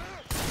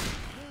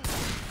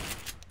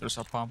 There's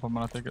a pump, I'm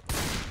gonna take it.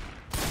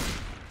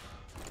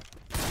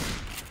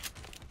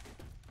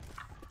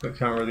 We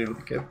can't really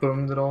get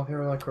boomed at all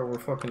here, like, or we're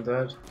fucking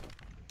dead.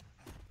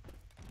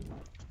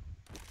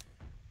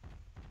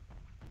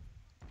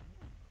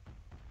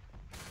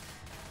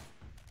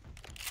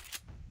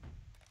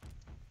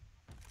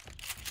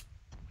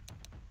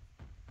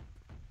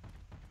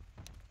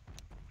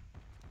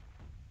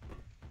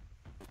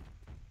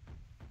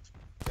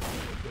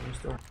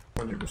 still. I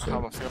have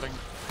 100%. a feeling.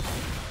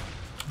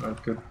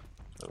 Not good.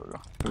 There we go.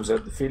 Was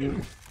that the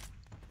feeling?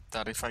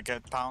 That if I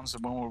get pounds, the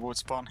boomer would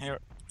spawn here.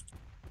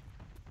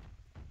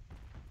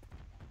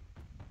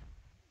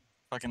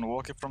 I can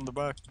walk it from the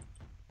back.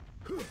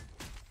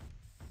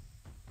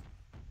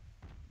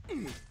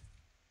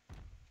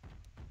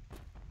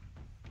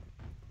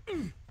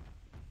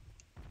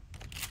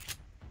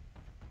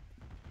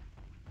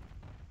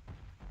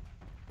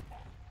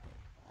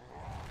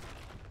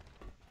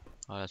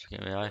 Oh, that's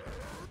getting me eye.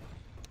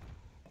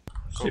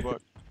 Go Safe.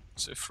 back.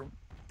 Safe room.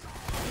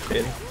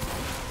 In.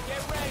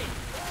 Get ready.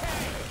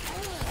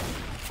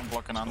 I'm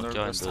blocking under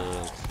Join this the. time.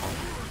 Go.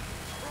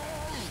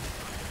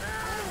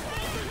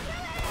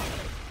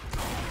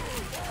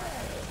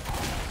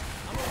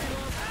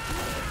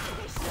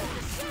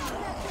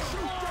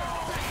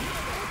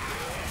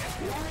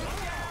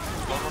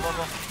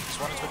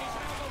 Just one to it.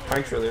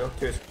 Thanks, really.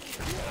 Okay.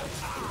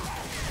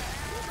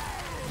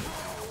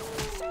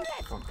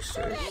 Fuck's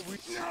sake.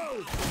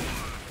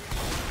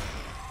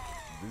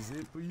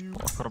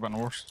 Oh, could have been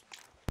worse.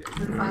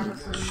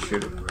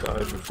 Should have died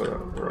before that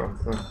rock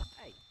then.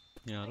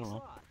 Yeah, I don't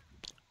know.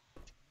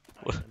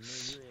 What?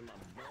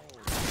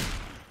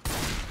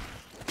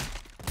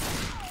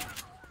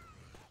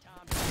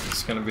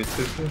 It's gonna be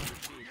 2-2.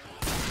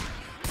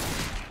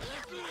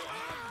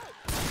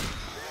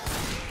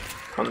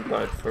 Hunt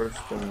died first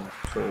and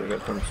so we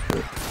get them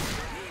to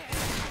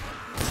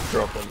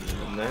drop on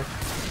the neck.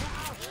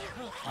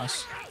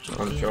 Nice.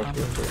 On job And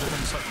with get it.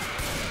 inside.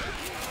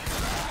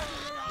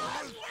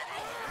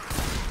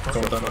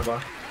 Going down the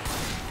back.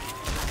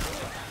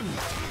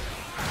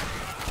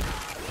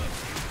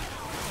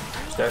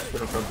 Stats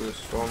in front of the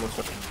storm or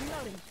something.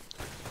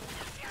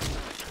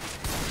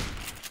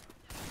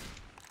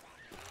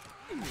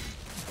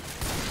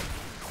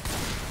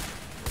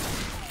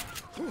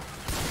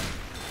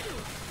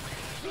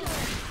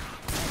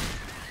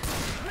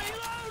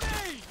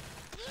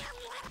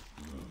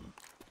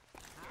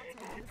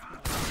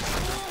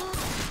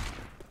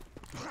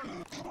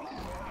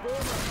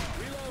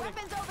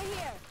 Weapons over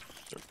here.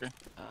 Okay.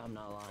 I'm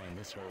not lying,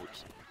 this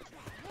hurts.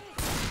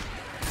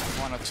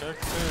 Wanna check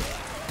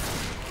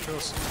the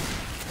kills?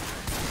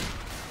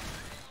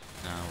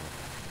 Now.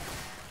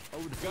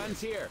 Oh, the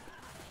gun's here.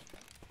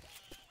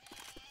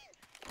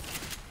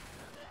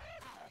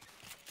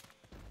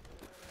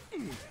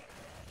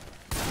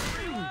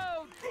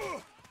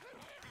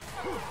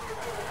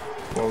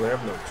 Well, they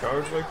have no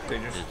charge, like, they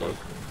just like.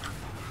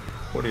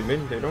 What do you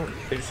mean? They don't.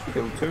 They just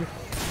kill two.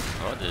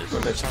 Oh, this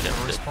Well, that's kept Check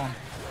the it. respawn.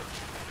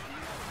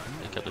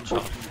 They kept the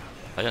chop.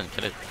 I didn't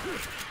kill it.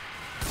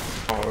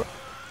 Or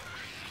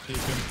Keep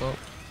in top.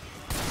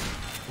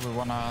 Do we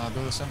wanna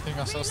do the same thing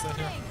as us did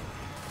here?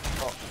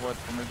 Oh, wait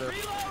for me there.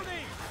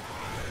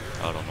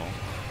 I don't know.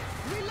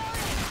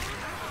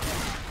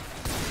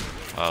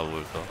 I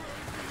will go.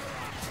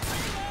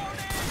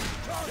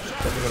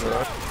 something on the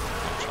right. I'm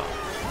shot.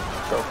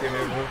 Drop him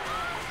in here.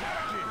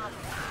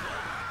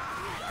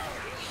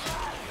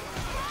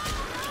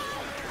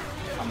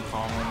 I'm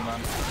calm,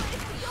 man.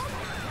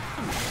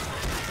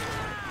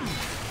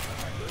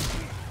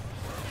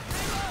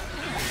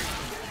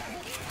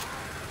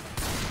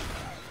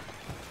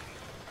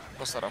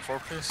 Was that a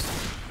 4-piece?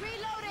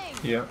 Reloading.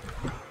 Yeah.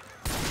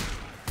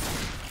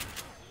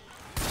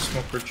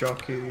 Smoker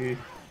jockey.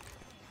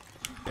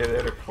 Yeah, they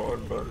had a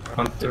quad, but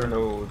I didn't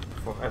know.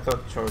 I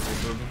thought Charger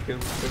would kill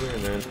each other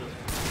and then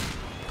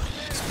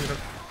Speed up.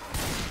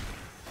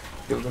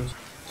 killed them.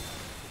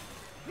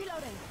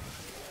 Reloading.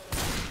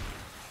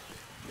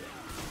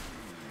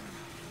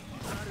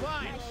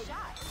 Nice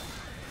shot.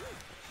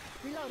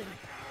 Reloading.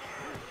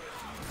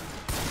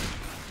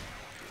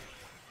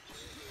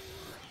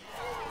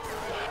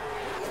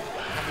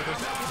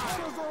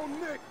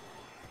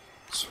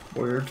 It's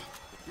weird.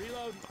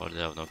 Or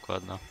they have no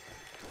quad now.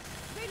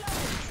 Reloading.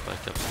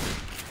 Back up speed.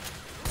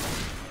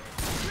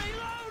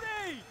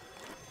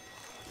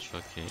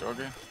 Chucky.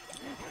 Joggy.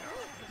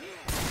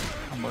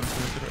 I'm going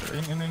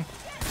to in.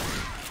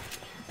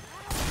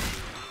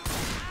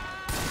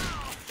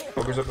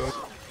 Focus up on.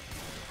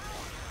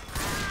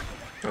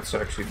 That's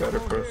actually better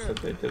for us that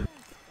they did.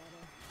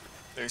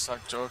 They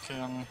suck Jockey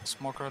and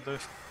Smoker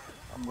Dave.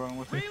 I'm going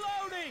with you.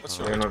 What's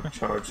your They're HP? not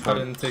charged. I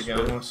didn't take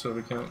ammo, so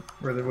we can't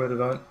really wait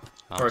it out.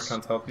 Or I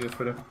can't help you if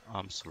we do.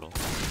 I'm slow. I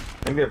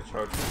think they have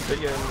charged. But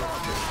yeah,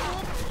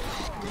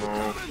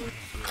 no.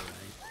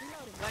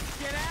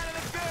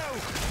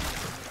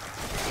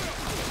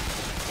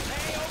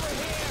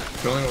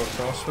 If you only go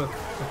across with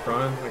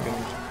Brian, we can.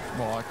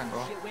 Well, I can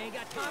go.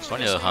 It's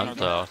when you're a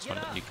hunter out, when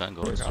you can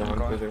go. It's Yeah, I'm one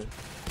going. for the.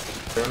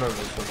 They're not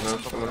with something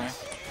else. Top of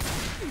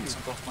me.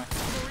 Some top of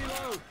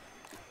me.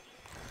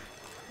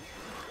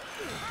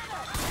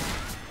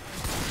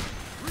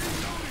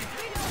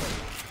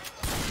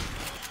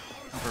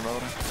 I'm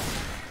reloading.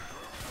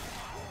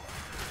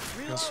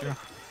 Yes, you.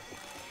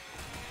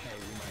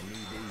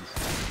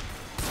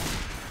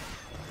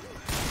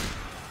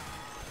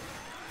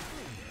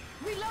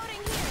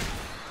 Reloading here.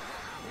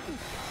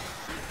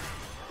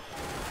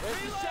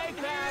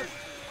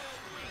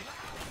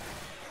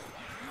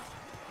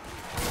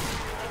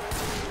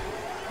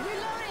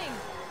 Reloading.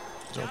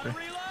 Jockey.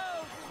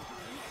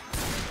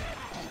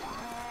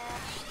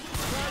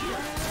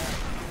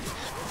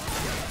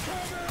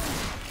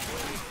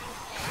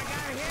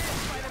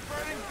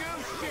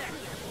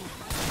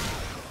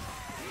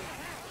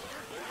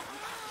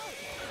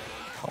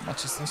 How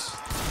much is this?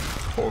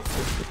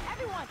 450.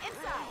 Everyone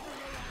inside.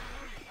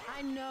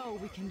 I know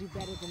we can do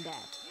better than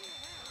that.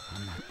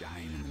 I'm not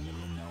dying in the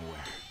middle of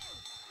nowhere.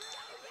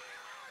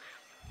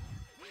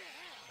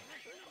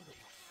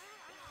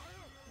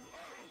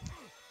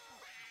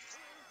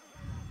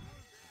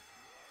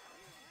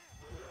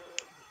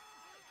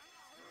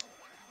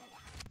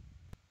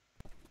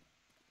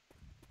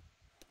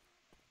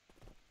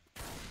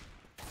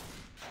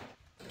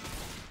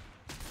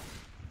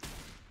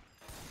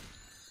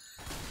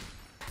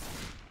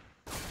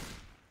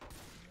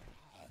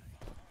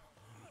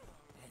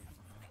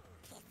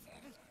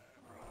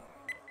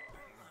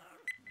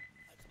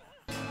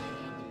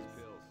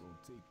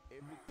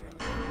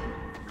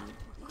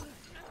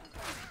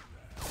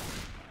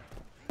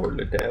 Or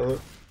the Dell.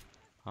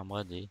 I'm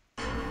ready.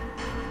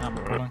 I'm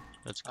pulling.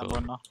 Let's I'm go.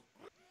 going now.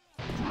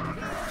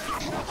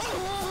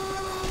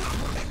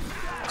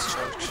 Let's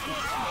charge.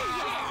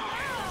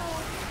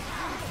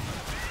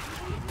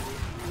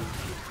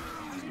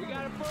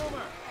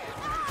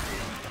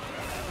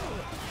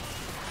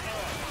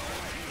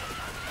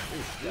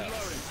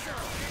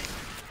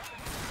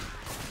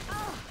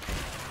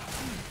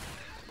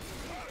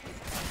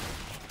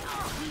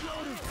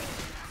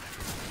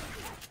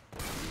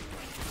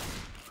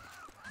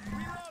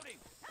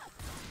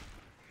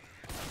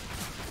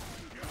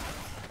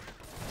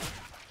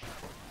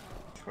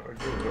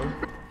 Charger, no?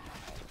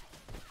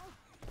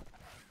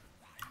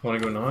 Wanna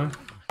go now?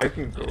 I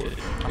can go.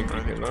 I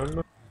can go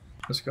now.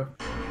 Let's go.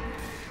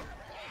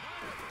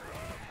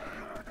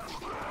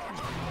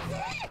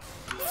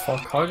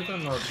 Fuck, how did I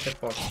not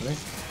hitbox me?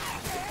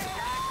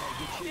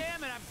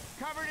 Damn it, I'm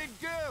covered in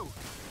goo!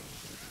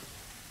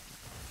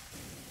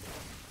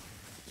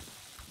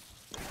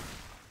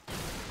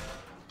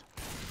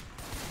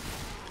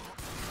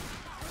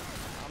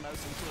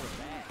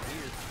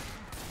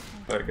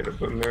 I get a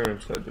boom there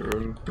inside the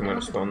room. I'm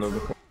gonna spawn there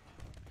before.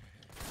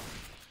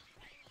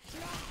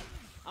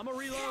 I'm a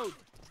reload!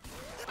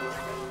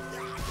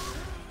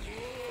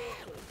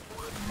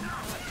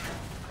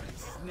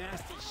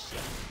 Nasty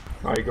shit.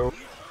 I go.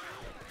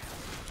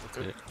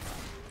 Okay.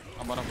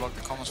 I'm gonna block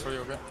the comments for you,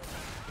 okay?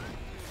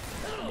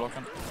 I'm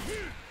blocking.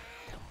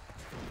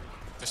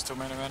 There's too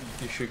many men.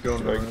 You should go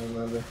now,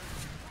 maybe.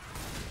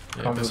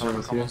 Yeah, Comments there's a are lot of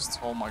with you. comments.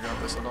 Oh my god,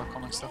 there's a lot of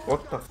comments stuff.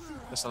 What the f?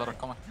 There's a lot of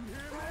comment.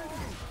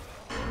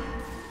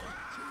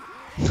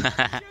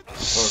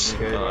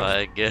 Okay, Oh,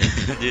 I get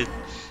dude.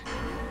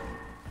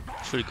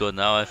 Should go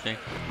now, I think.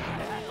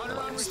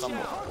 Stumble.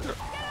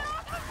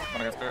 I'm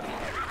gonna get clear.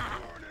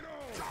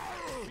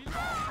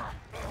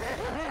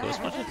 Go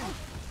smash it.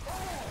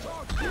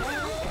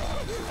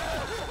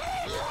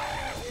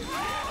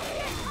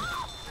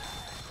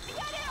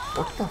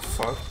 What the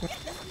fuck?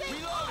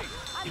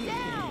 I'm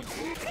down.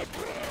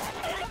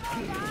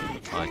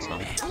 Oh, it's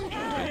on.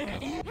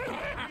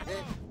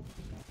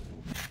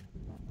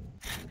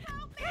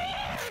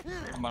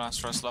 I'm gonna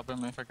stress slap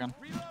him if I can.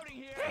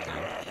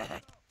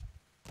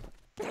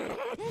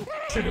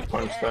 Should have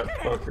punched that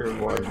fucker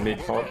while mid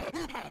pop.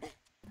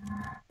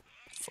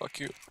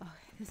 you. Oh,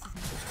 this is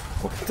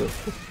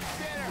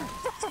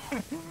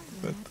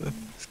What the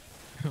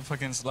But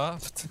fucking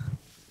slapped.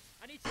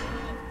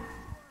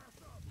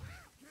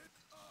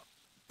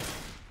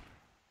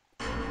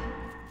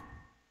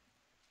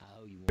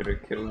 Oh, you could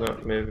have killed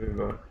that maybe,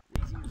 but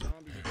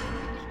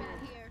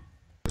here.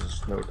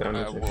 there's no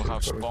damage. I and will shit,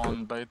 have probably.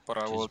 spawn bait, but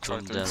I will Just try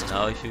jump to them insist.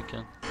 now if you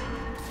can.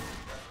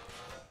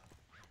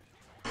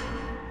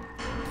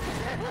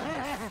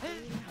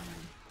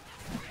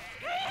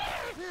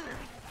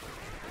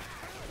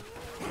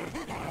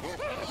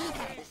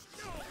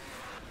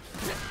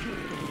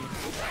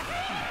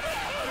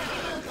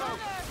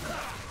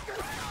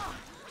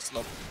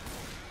 Slap.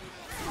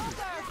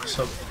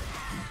 So,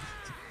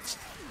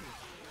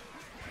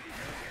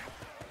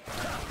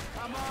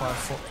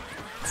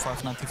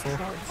 594.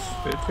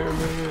 Spit here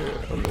maybe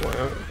on the way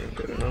out and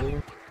get another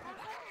one.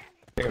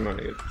 I think I'm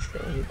gonna get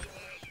distracted.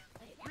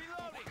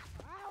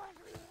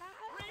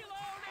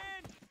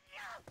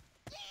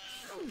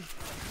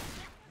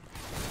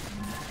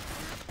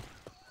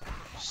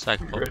 Sack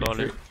You pop ready, Ollie.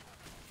 Tree?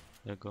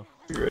 There you go.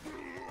 You ready?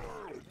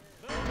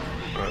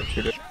 Alright,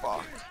 shoot it.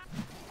 Fuck.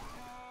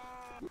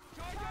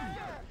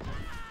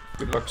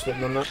 Good luck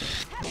spitting on that.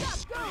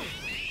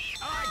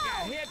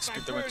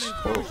 Speed damage.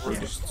 Oh, we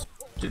just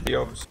did the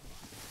opposite.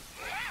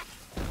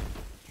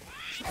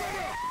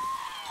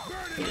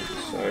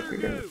 Sack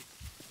again.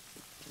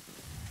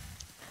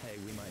 Hey,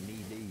 we might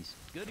need these.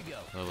 Good to go.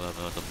 Oh, we have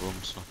another boom,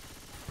 so.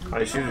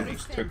 I should have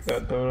just took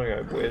that down. I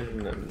got waited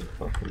and then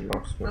fucking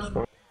lost my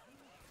spot.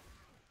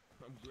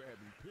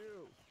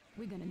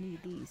 We're gonna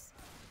need these.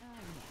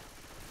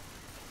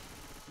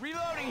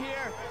 Reloading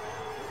here.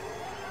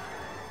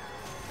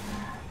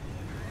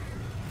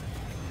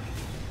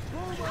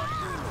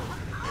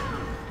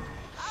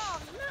 Oh,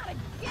 not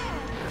again!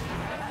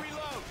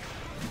 Reload.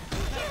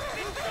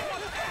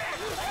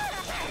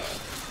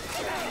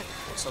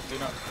 What's up,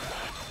 Dino?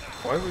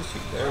 Why was he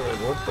there? Like,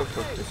 what the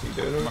fuck does he I'm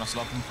do? gonna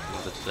slap him.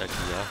 That's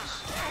exactly the axe.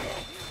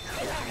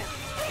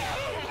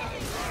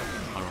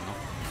 I don't know.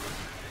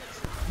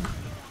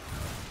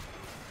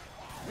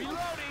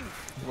 Reloading.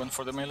 He went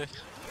for the melee.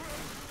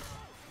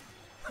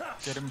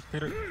 Get him,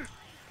 Peter.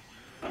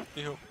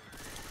 Yo,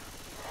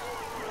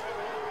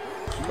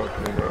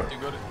 Fucking bro. you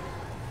got it.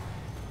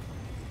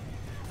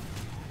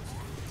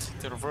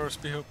 The reverse,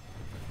 Piho.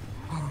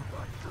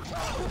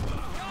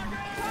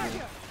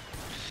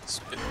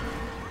 Spit.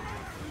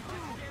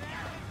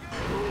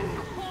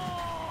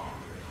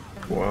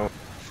 Wow.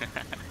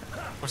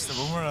 What's the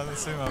boomer? I didn't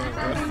see that.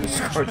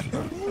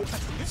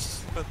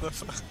 What the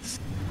fuck?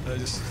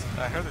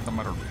 I heard it on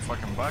my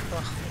fucking back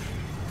though.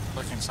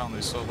 Fucking sound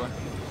is so bad.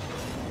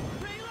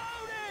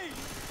 Reloading.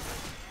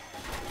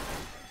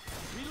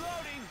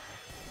 Reloading.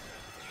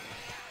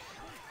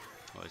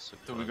 Oh, it's a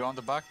Do we quad. go on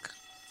the back?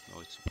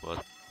 No, it's a quad.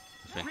 I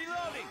think.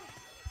 Reloading.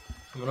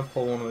 I'm gonna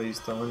pull one of these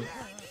down.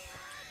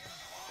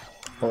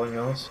 Pulling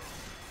else.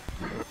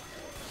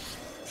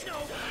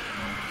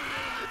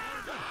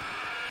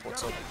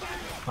 What's up?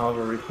 I'll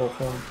have a recoil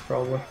for him,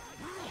 probably.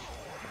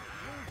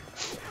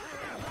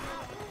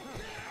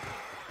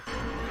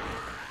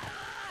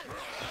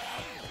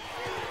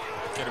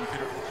 Get him,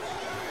 Peter.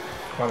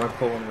 Why not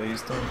pull one of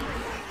these down?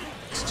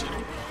 It's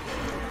cheating.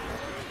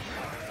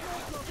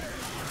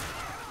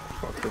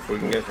 Fuck, if we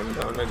can get him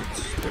down, I could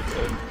stick it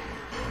in.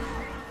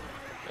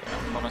 Yeah,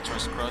 I'm gonna try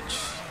scratch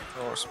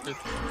or spit.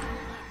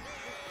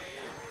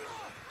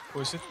 Who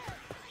is it?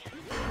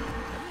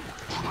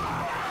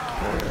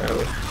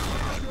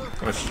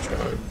 Let's try.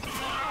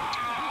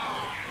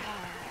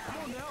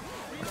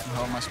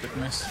 How am I spit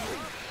miss?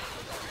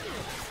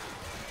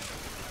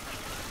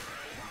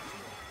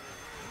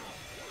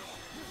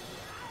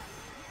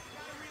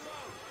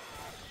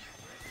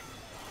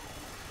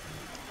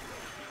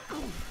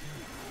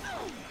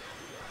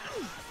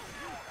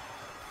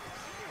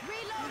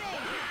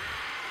 Reloading!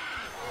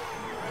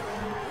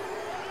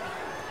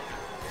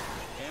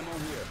 Ammo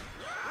here.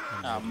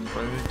 I'm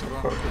ready to go.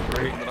 Fucking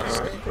great.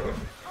 Alright, bro.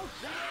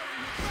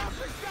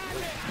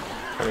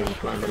 Can't even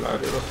climb the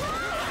ladder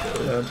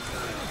though. Dead.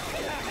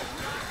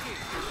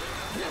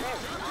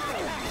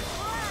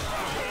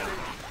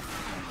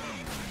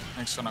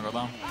 Next gonna go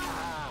down.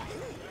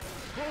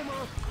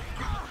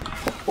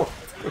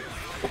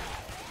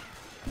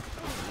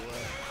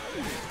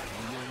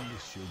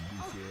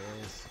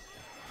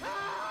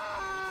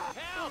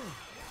 Help.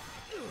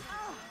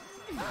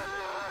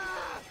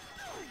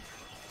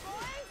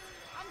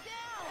 I'm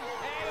down!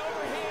 Hey,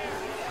 over here.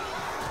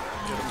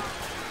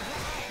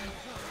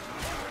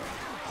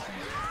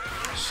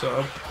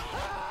 Sub.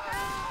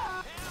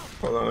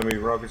 Hold on, let me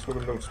rockets with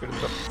him, don't spit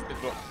it up.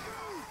 Spit block.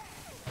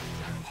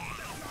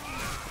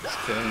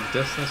 Just getting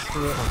distance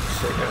to it.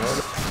 Sick, I hold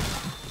it.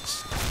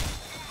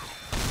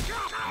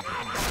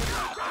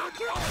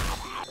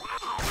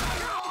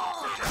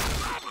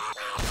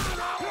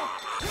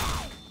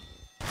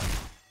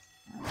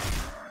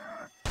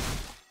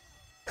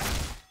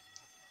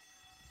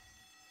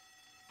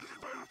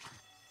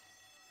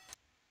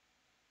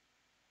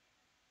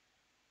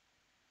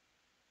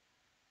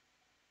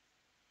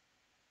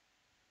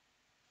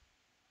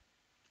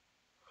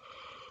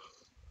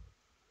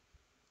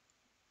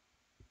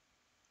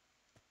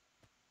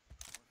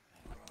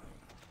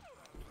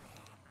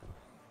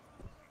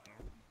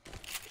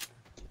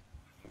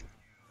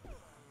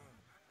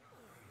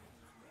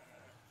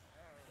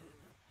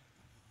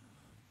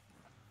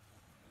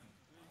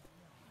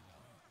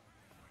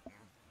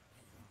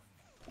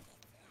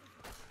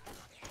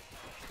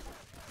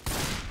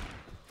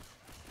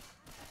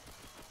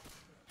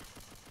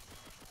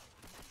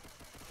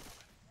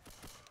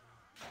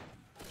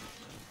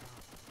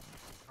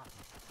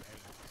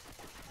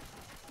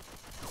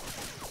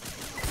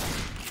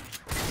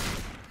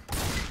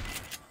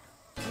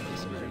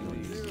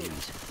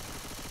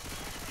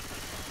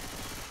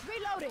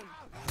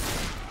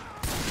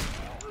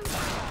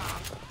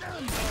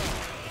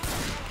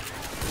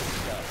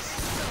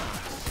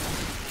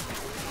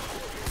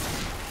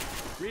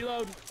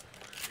 Reload.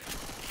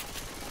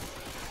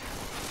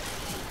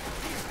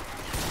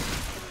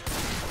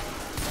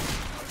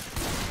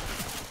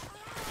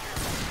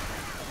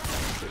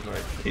 They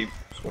might keep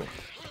so.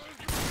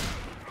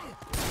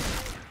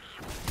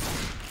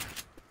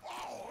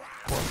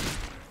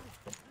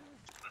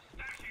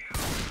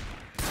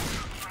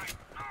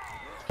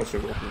 What's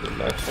it open to the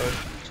left side?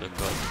 So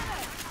good.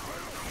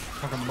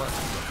 Fuck on the left.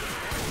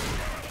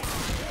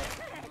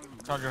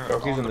 Charger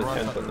Jockey's on in the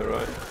right. tent on the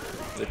right.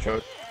 The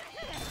charge.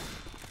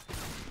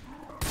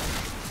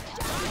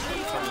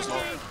 Charger's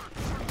low.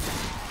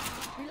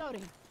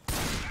 Reloading.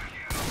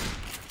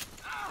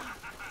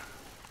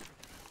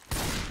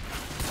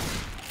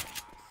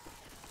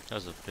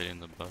 There's a pit in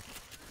the back.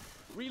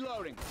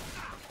 Reloading.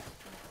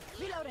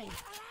 Reloading.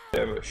 They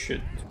have a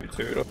shit to be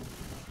too up.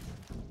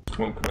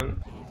 Smoke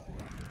man.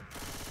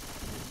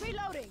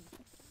 Reloading.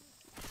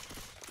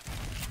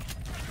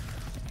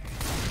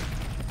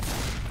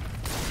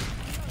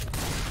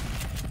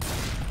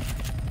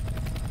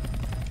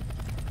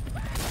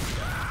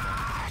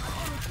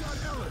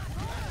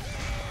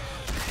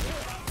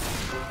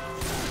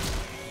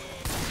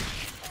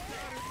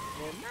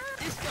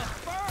 This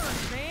stuff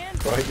burns, man.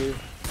 Right dude.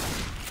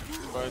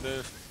 Right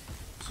there.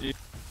 See.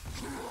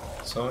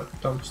 Saw it,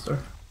 dumpster.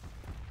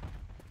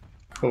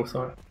 Both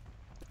are.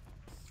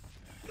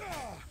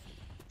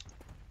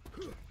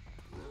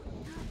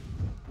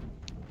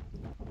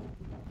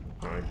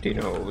 Alright,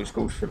 Dino always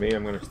goes for me.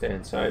 I'm gonna stay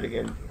inside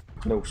again.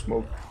 No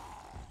smoke.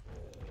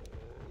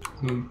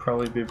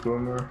 Probably be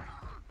Boomer.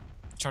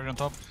 Charger on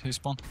top. He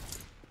spawned.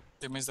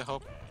 They missed the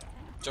hope.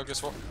 Jug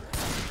is what?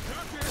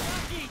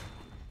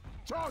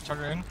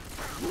 Charger in.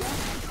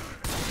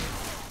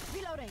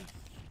 Reloading.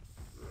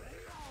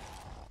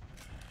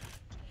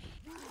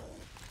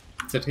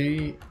 Did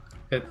he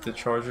hit the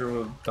charger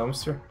with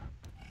dumpster?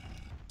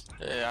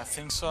 Yeah, I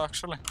think so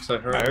actually. Cause I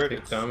heard, I heard big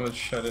it.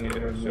 damage. I didn't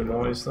hear the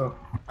noise though.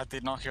 I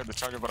did not hear the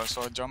charger, but I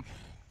saw it jump.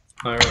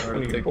 I heard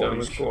Only big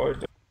boys damage. go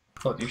out.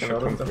 Thought you Gonna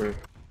shot come at them. through.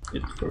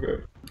 It forgot.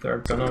 They're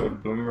gonna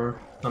with Boomer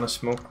and a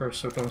smoker,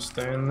 so don't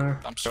stay in there.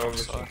 I'm so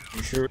So, sorry.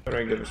 you sure when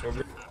I get us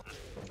over?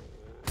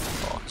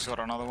 Oh, he's got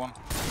another one.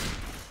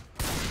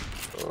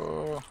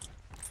 Oh,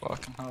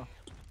 fucking hell.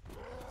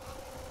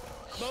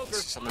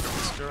 This is a little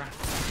bit scary.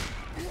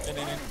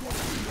 In.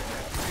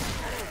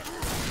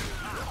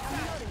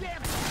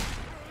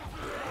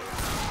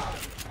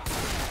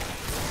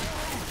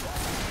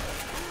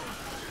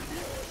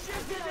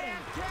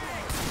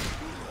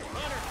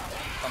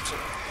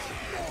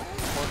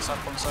 Thumbs up.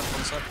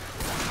 One side.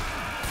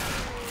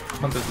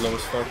 Hunted low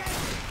as fuck.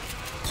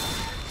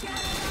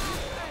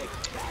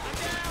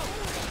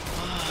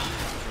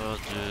 Oh,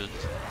 dude.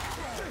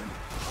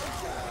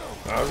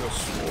 I was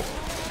swore.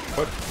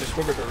 What? Just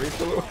look at the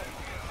refill.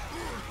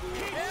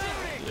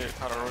 Yeah,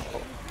 had a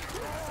roll.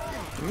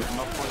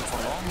 Not playing for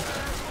long.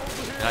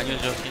 Can you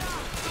joking?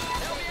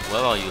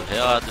 Where are you?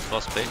 Here at the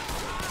first pit?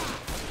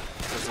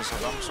 Because there's a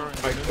dumpster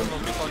in I the middle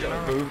of the fucking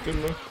couldn't area. move,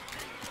 didn't I?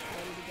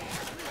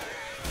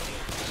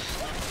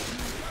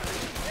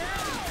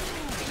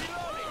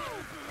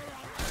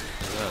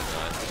 Yeah,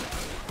 nice.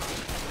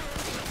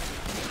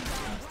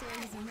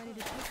 Upstairs and ready to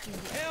twist you.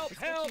 Help, Just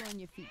get help. you on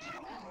your feet.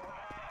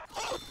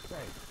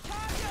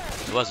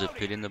 There was a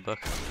pit in the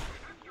back.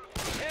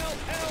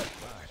 Help.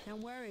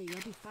 Don't worry,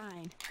 you'll be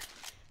fine.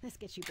 Let's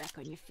get you back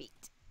on your feet.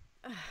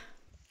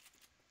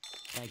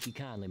 Thank you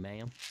kindly,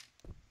 ma'am.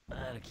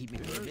 That'll keep me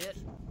for a bit.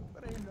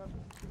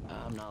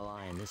 I'm not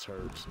lying, this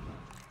hurts.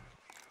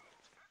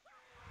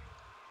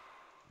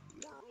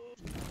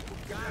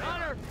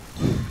 Hunter.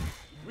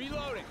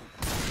 Reloading.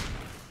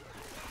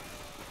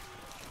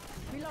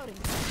 Reloading.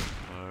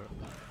 Or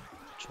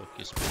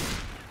Chucky's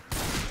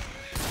pit.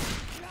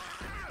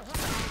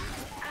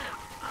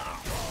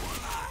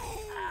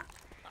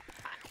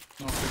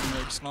 Nothing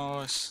makes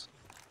noise.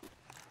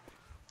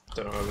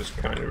 Don't know, I was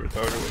kind of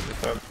retarded with the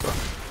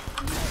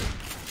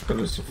tap, but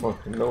it was a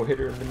fucking no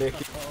hitter in the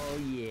naked. Oh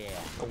yeah,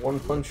 A one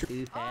puncher.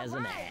 who has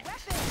an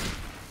axe?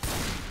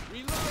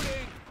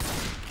 Reloading.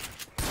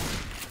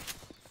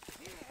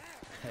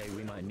 Hey,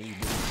 we might need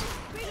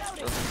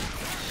these.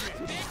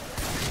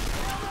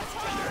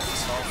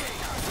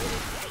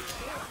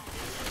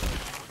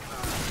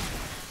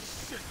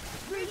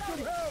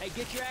 Hey,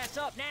 get your ass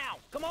up now!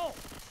 Come on!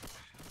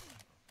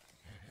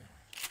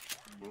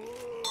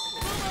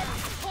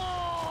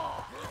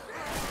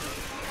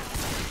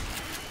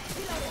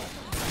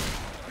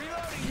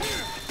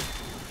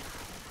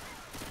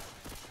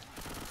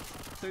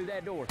 Through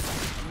that door.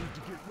 I need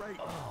to get right.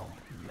 Oh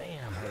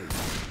man, I'm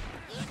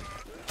hurting.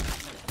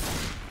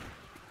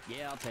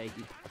 Yeah, I'll take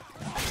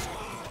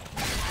it.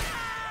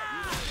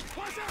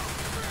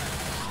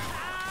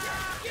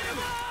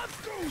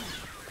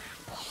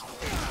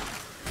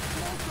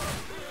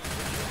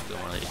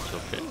 Don't wanna eat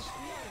your pits.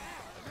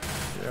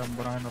 Yeah, I'm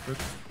behind a bit.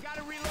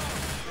 Gotta reload.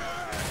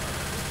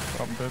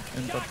 I'm dead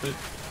in that pit.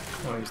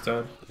 Oh, he's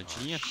dead.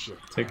 Virginia?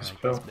 Take a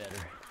spell. That's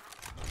better.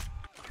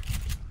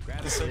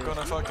 The second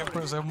I fucking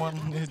press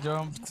M1, he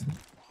jumped.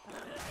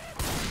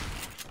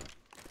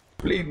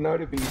 Bleeding out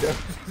of beat up.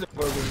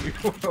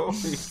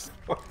 Holy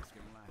fuck.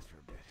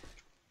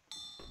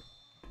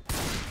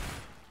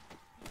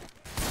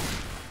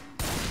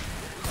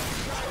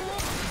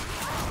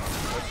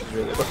 This is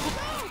really low.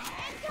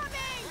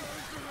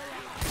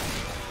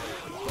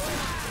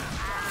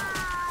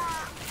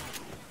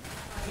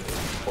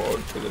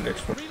 Forward for the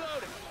next one.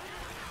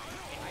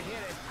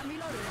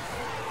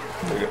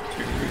 We got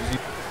 2 easy.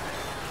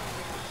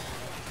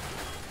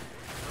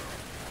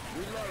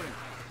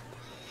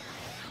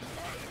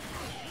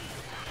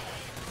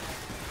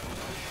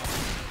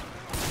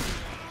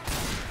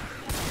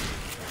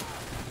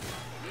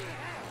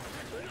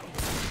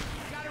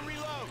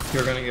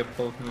 You're gonna get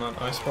pulled from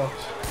that icebox.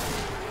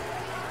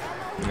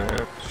 No,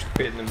 just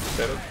waiting them to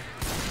set up.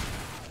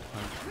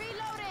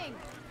 Reloading.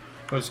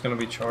 Oh, it's gonna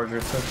be charger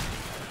too.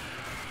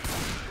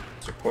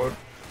 It's a quad.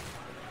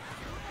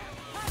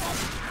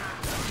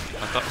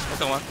 I got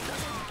smoke one.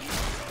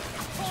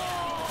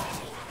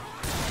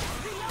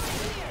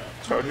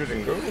 Charger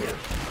didn't go here.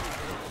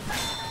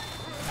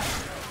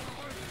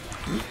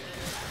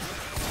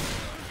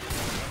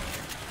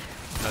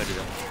 No, I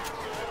didn't.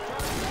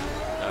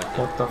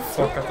 What the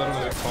fuck? I thought it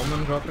was a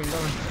common dropping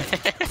down.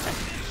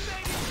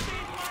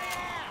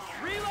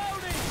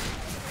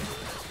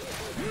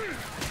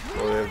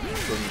 Oh, they have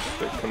some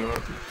spit coming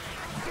up.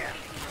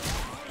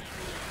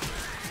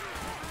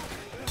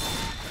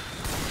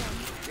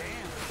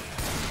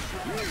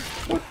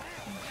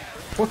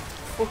 What?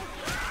 What?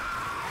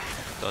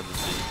 Got the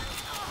speed.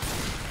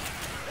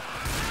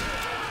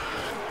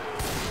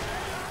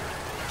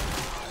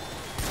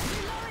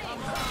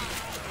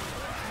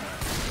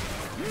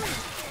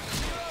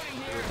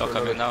 Not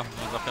coming now.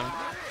 He's not coming.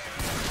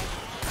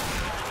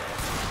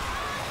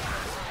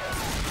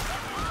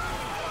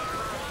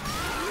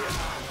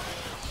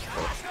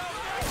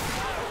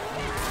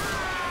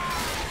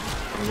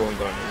 I'm going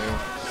down here now.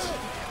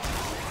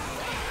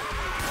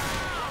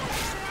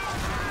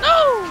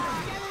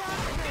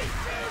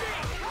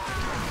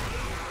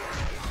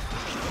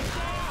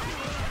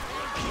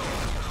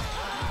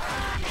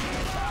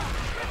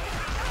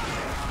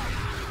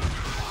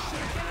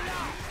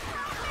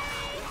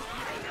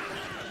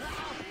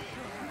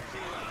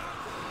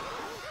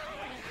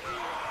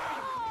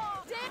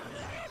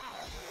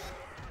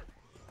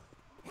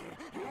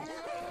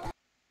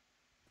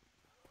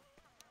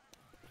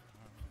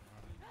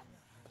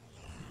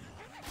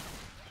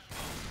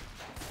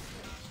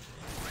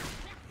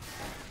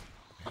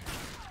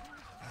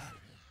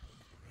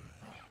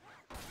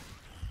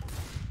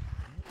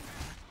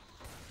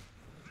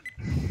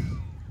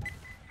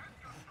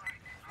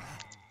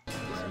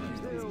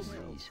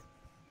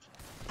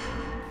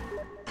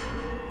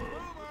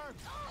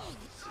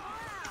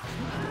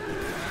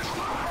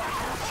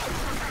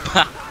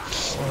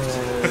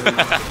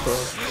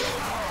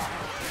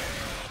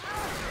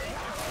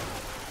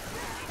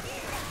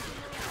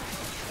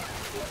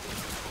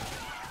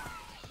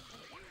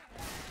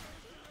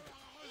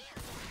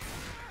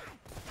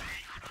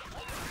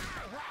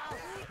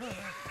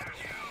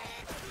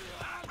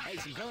 Hey,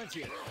 she's going to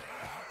you.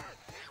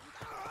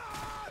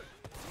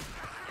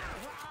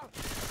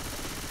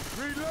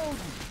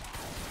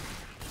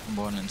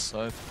 One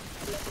inside.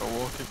 Go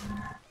walk it.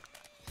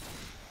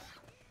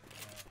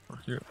 Or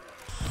here.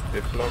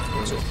 They blocked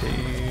on the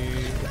team.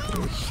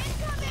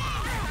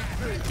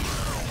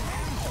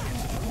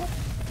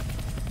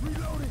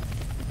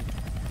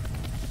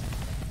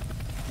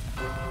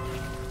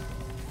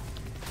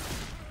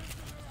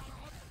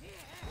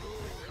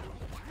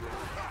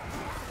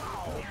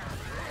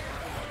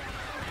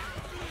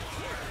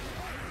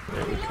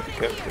 Yeah, we could have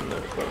kept him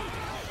there, but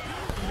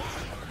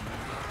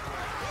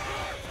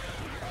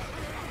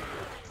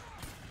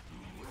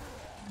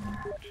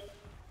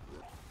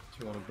Do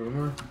you want a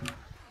boomer?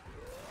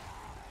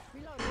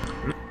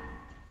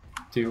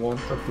 Do you want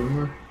a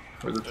boomer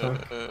for the tank?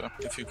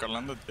 If you can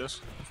land it,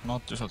 yes. If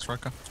not, just a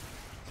tracker.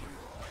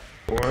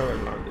 or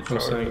land the I'm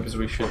charge. saying because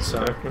we should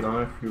sack now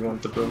if you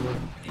want the boomer.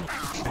 He's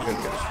gonna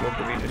get smoked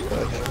if he just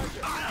dies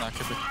now. Nah,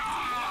 keep it.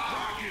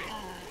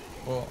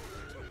 Oh,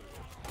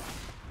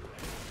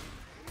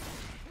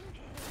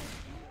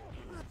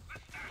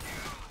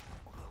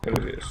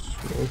 Gonna get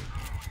smoked.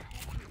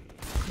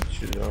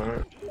 Which is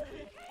alright.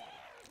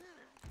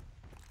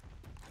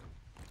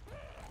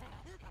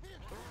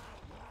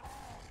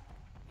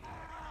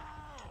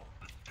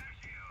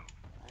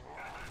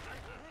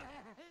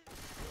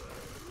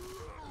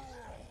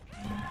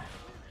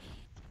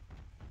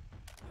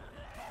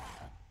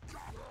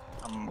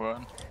 I'm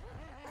going.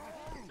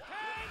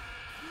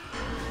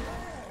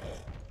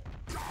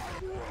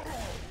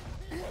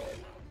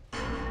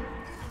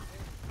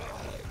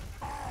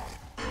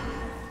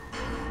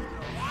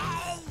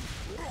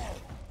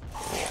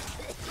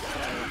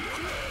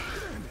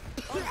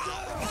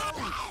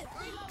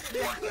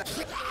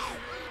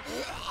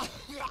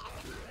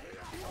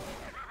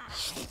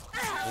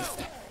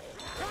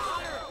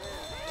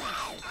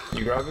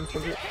 You grabbing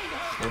something?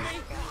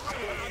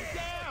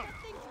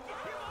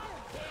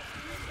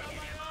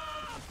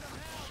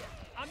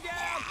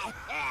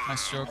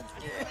 Nice joke.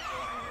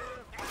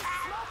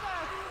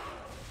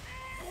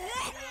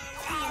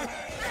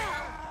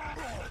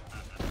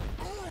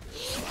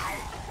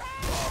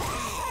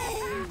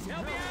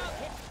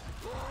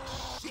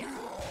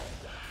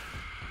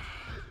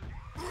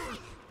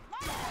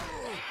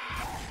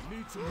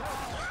 some help.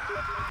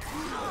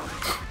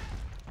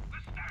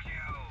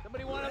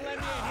 Somebody want to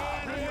lend me a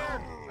hand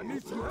here? I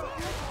need some help.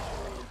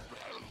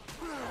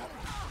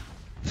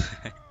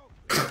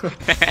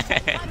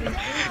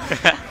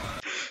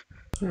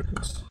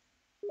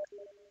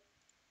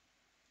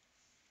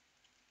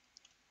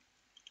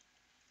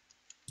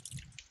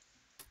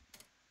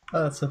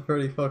 That's a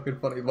pretty fucking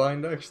funny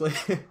bind, actually.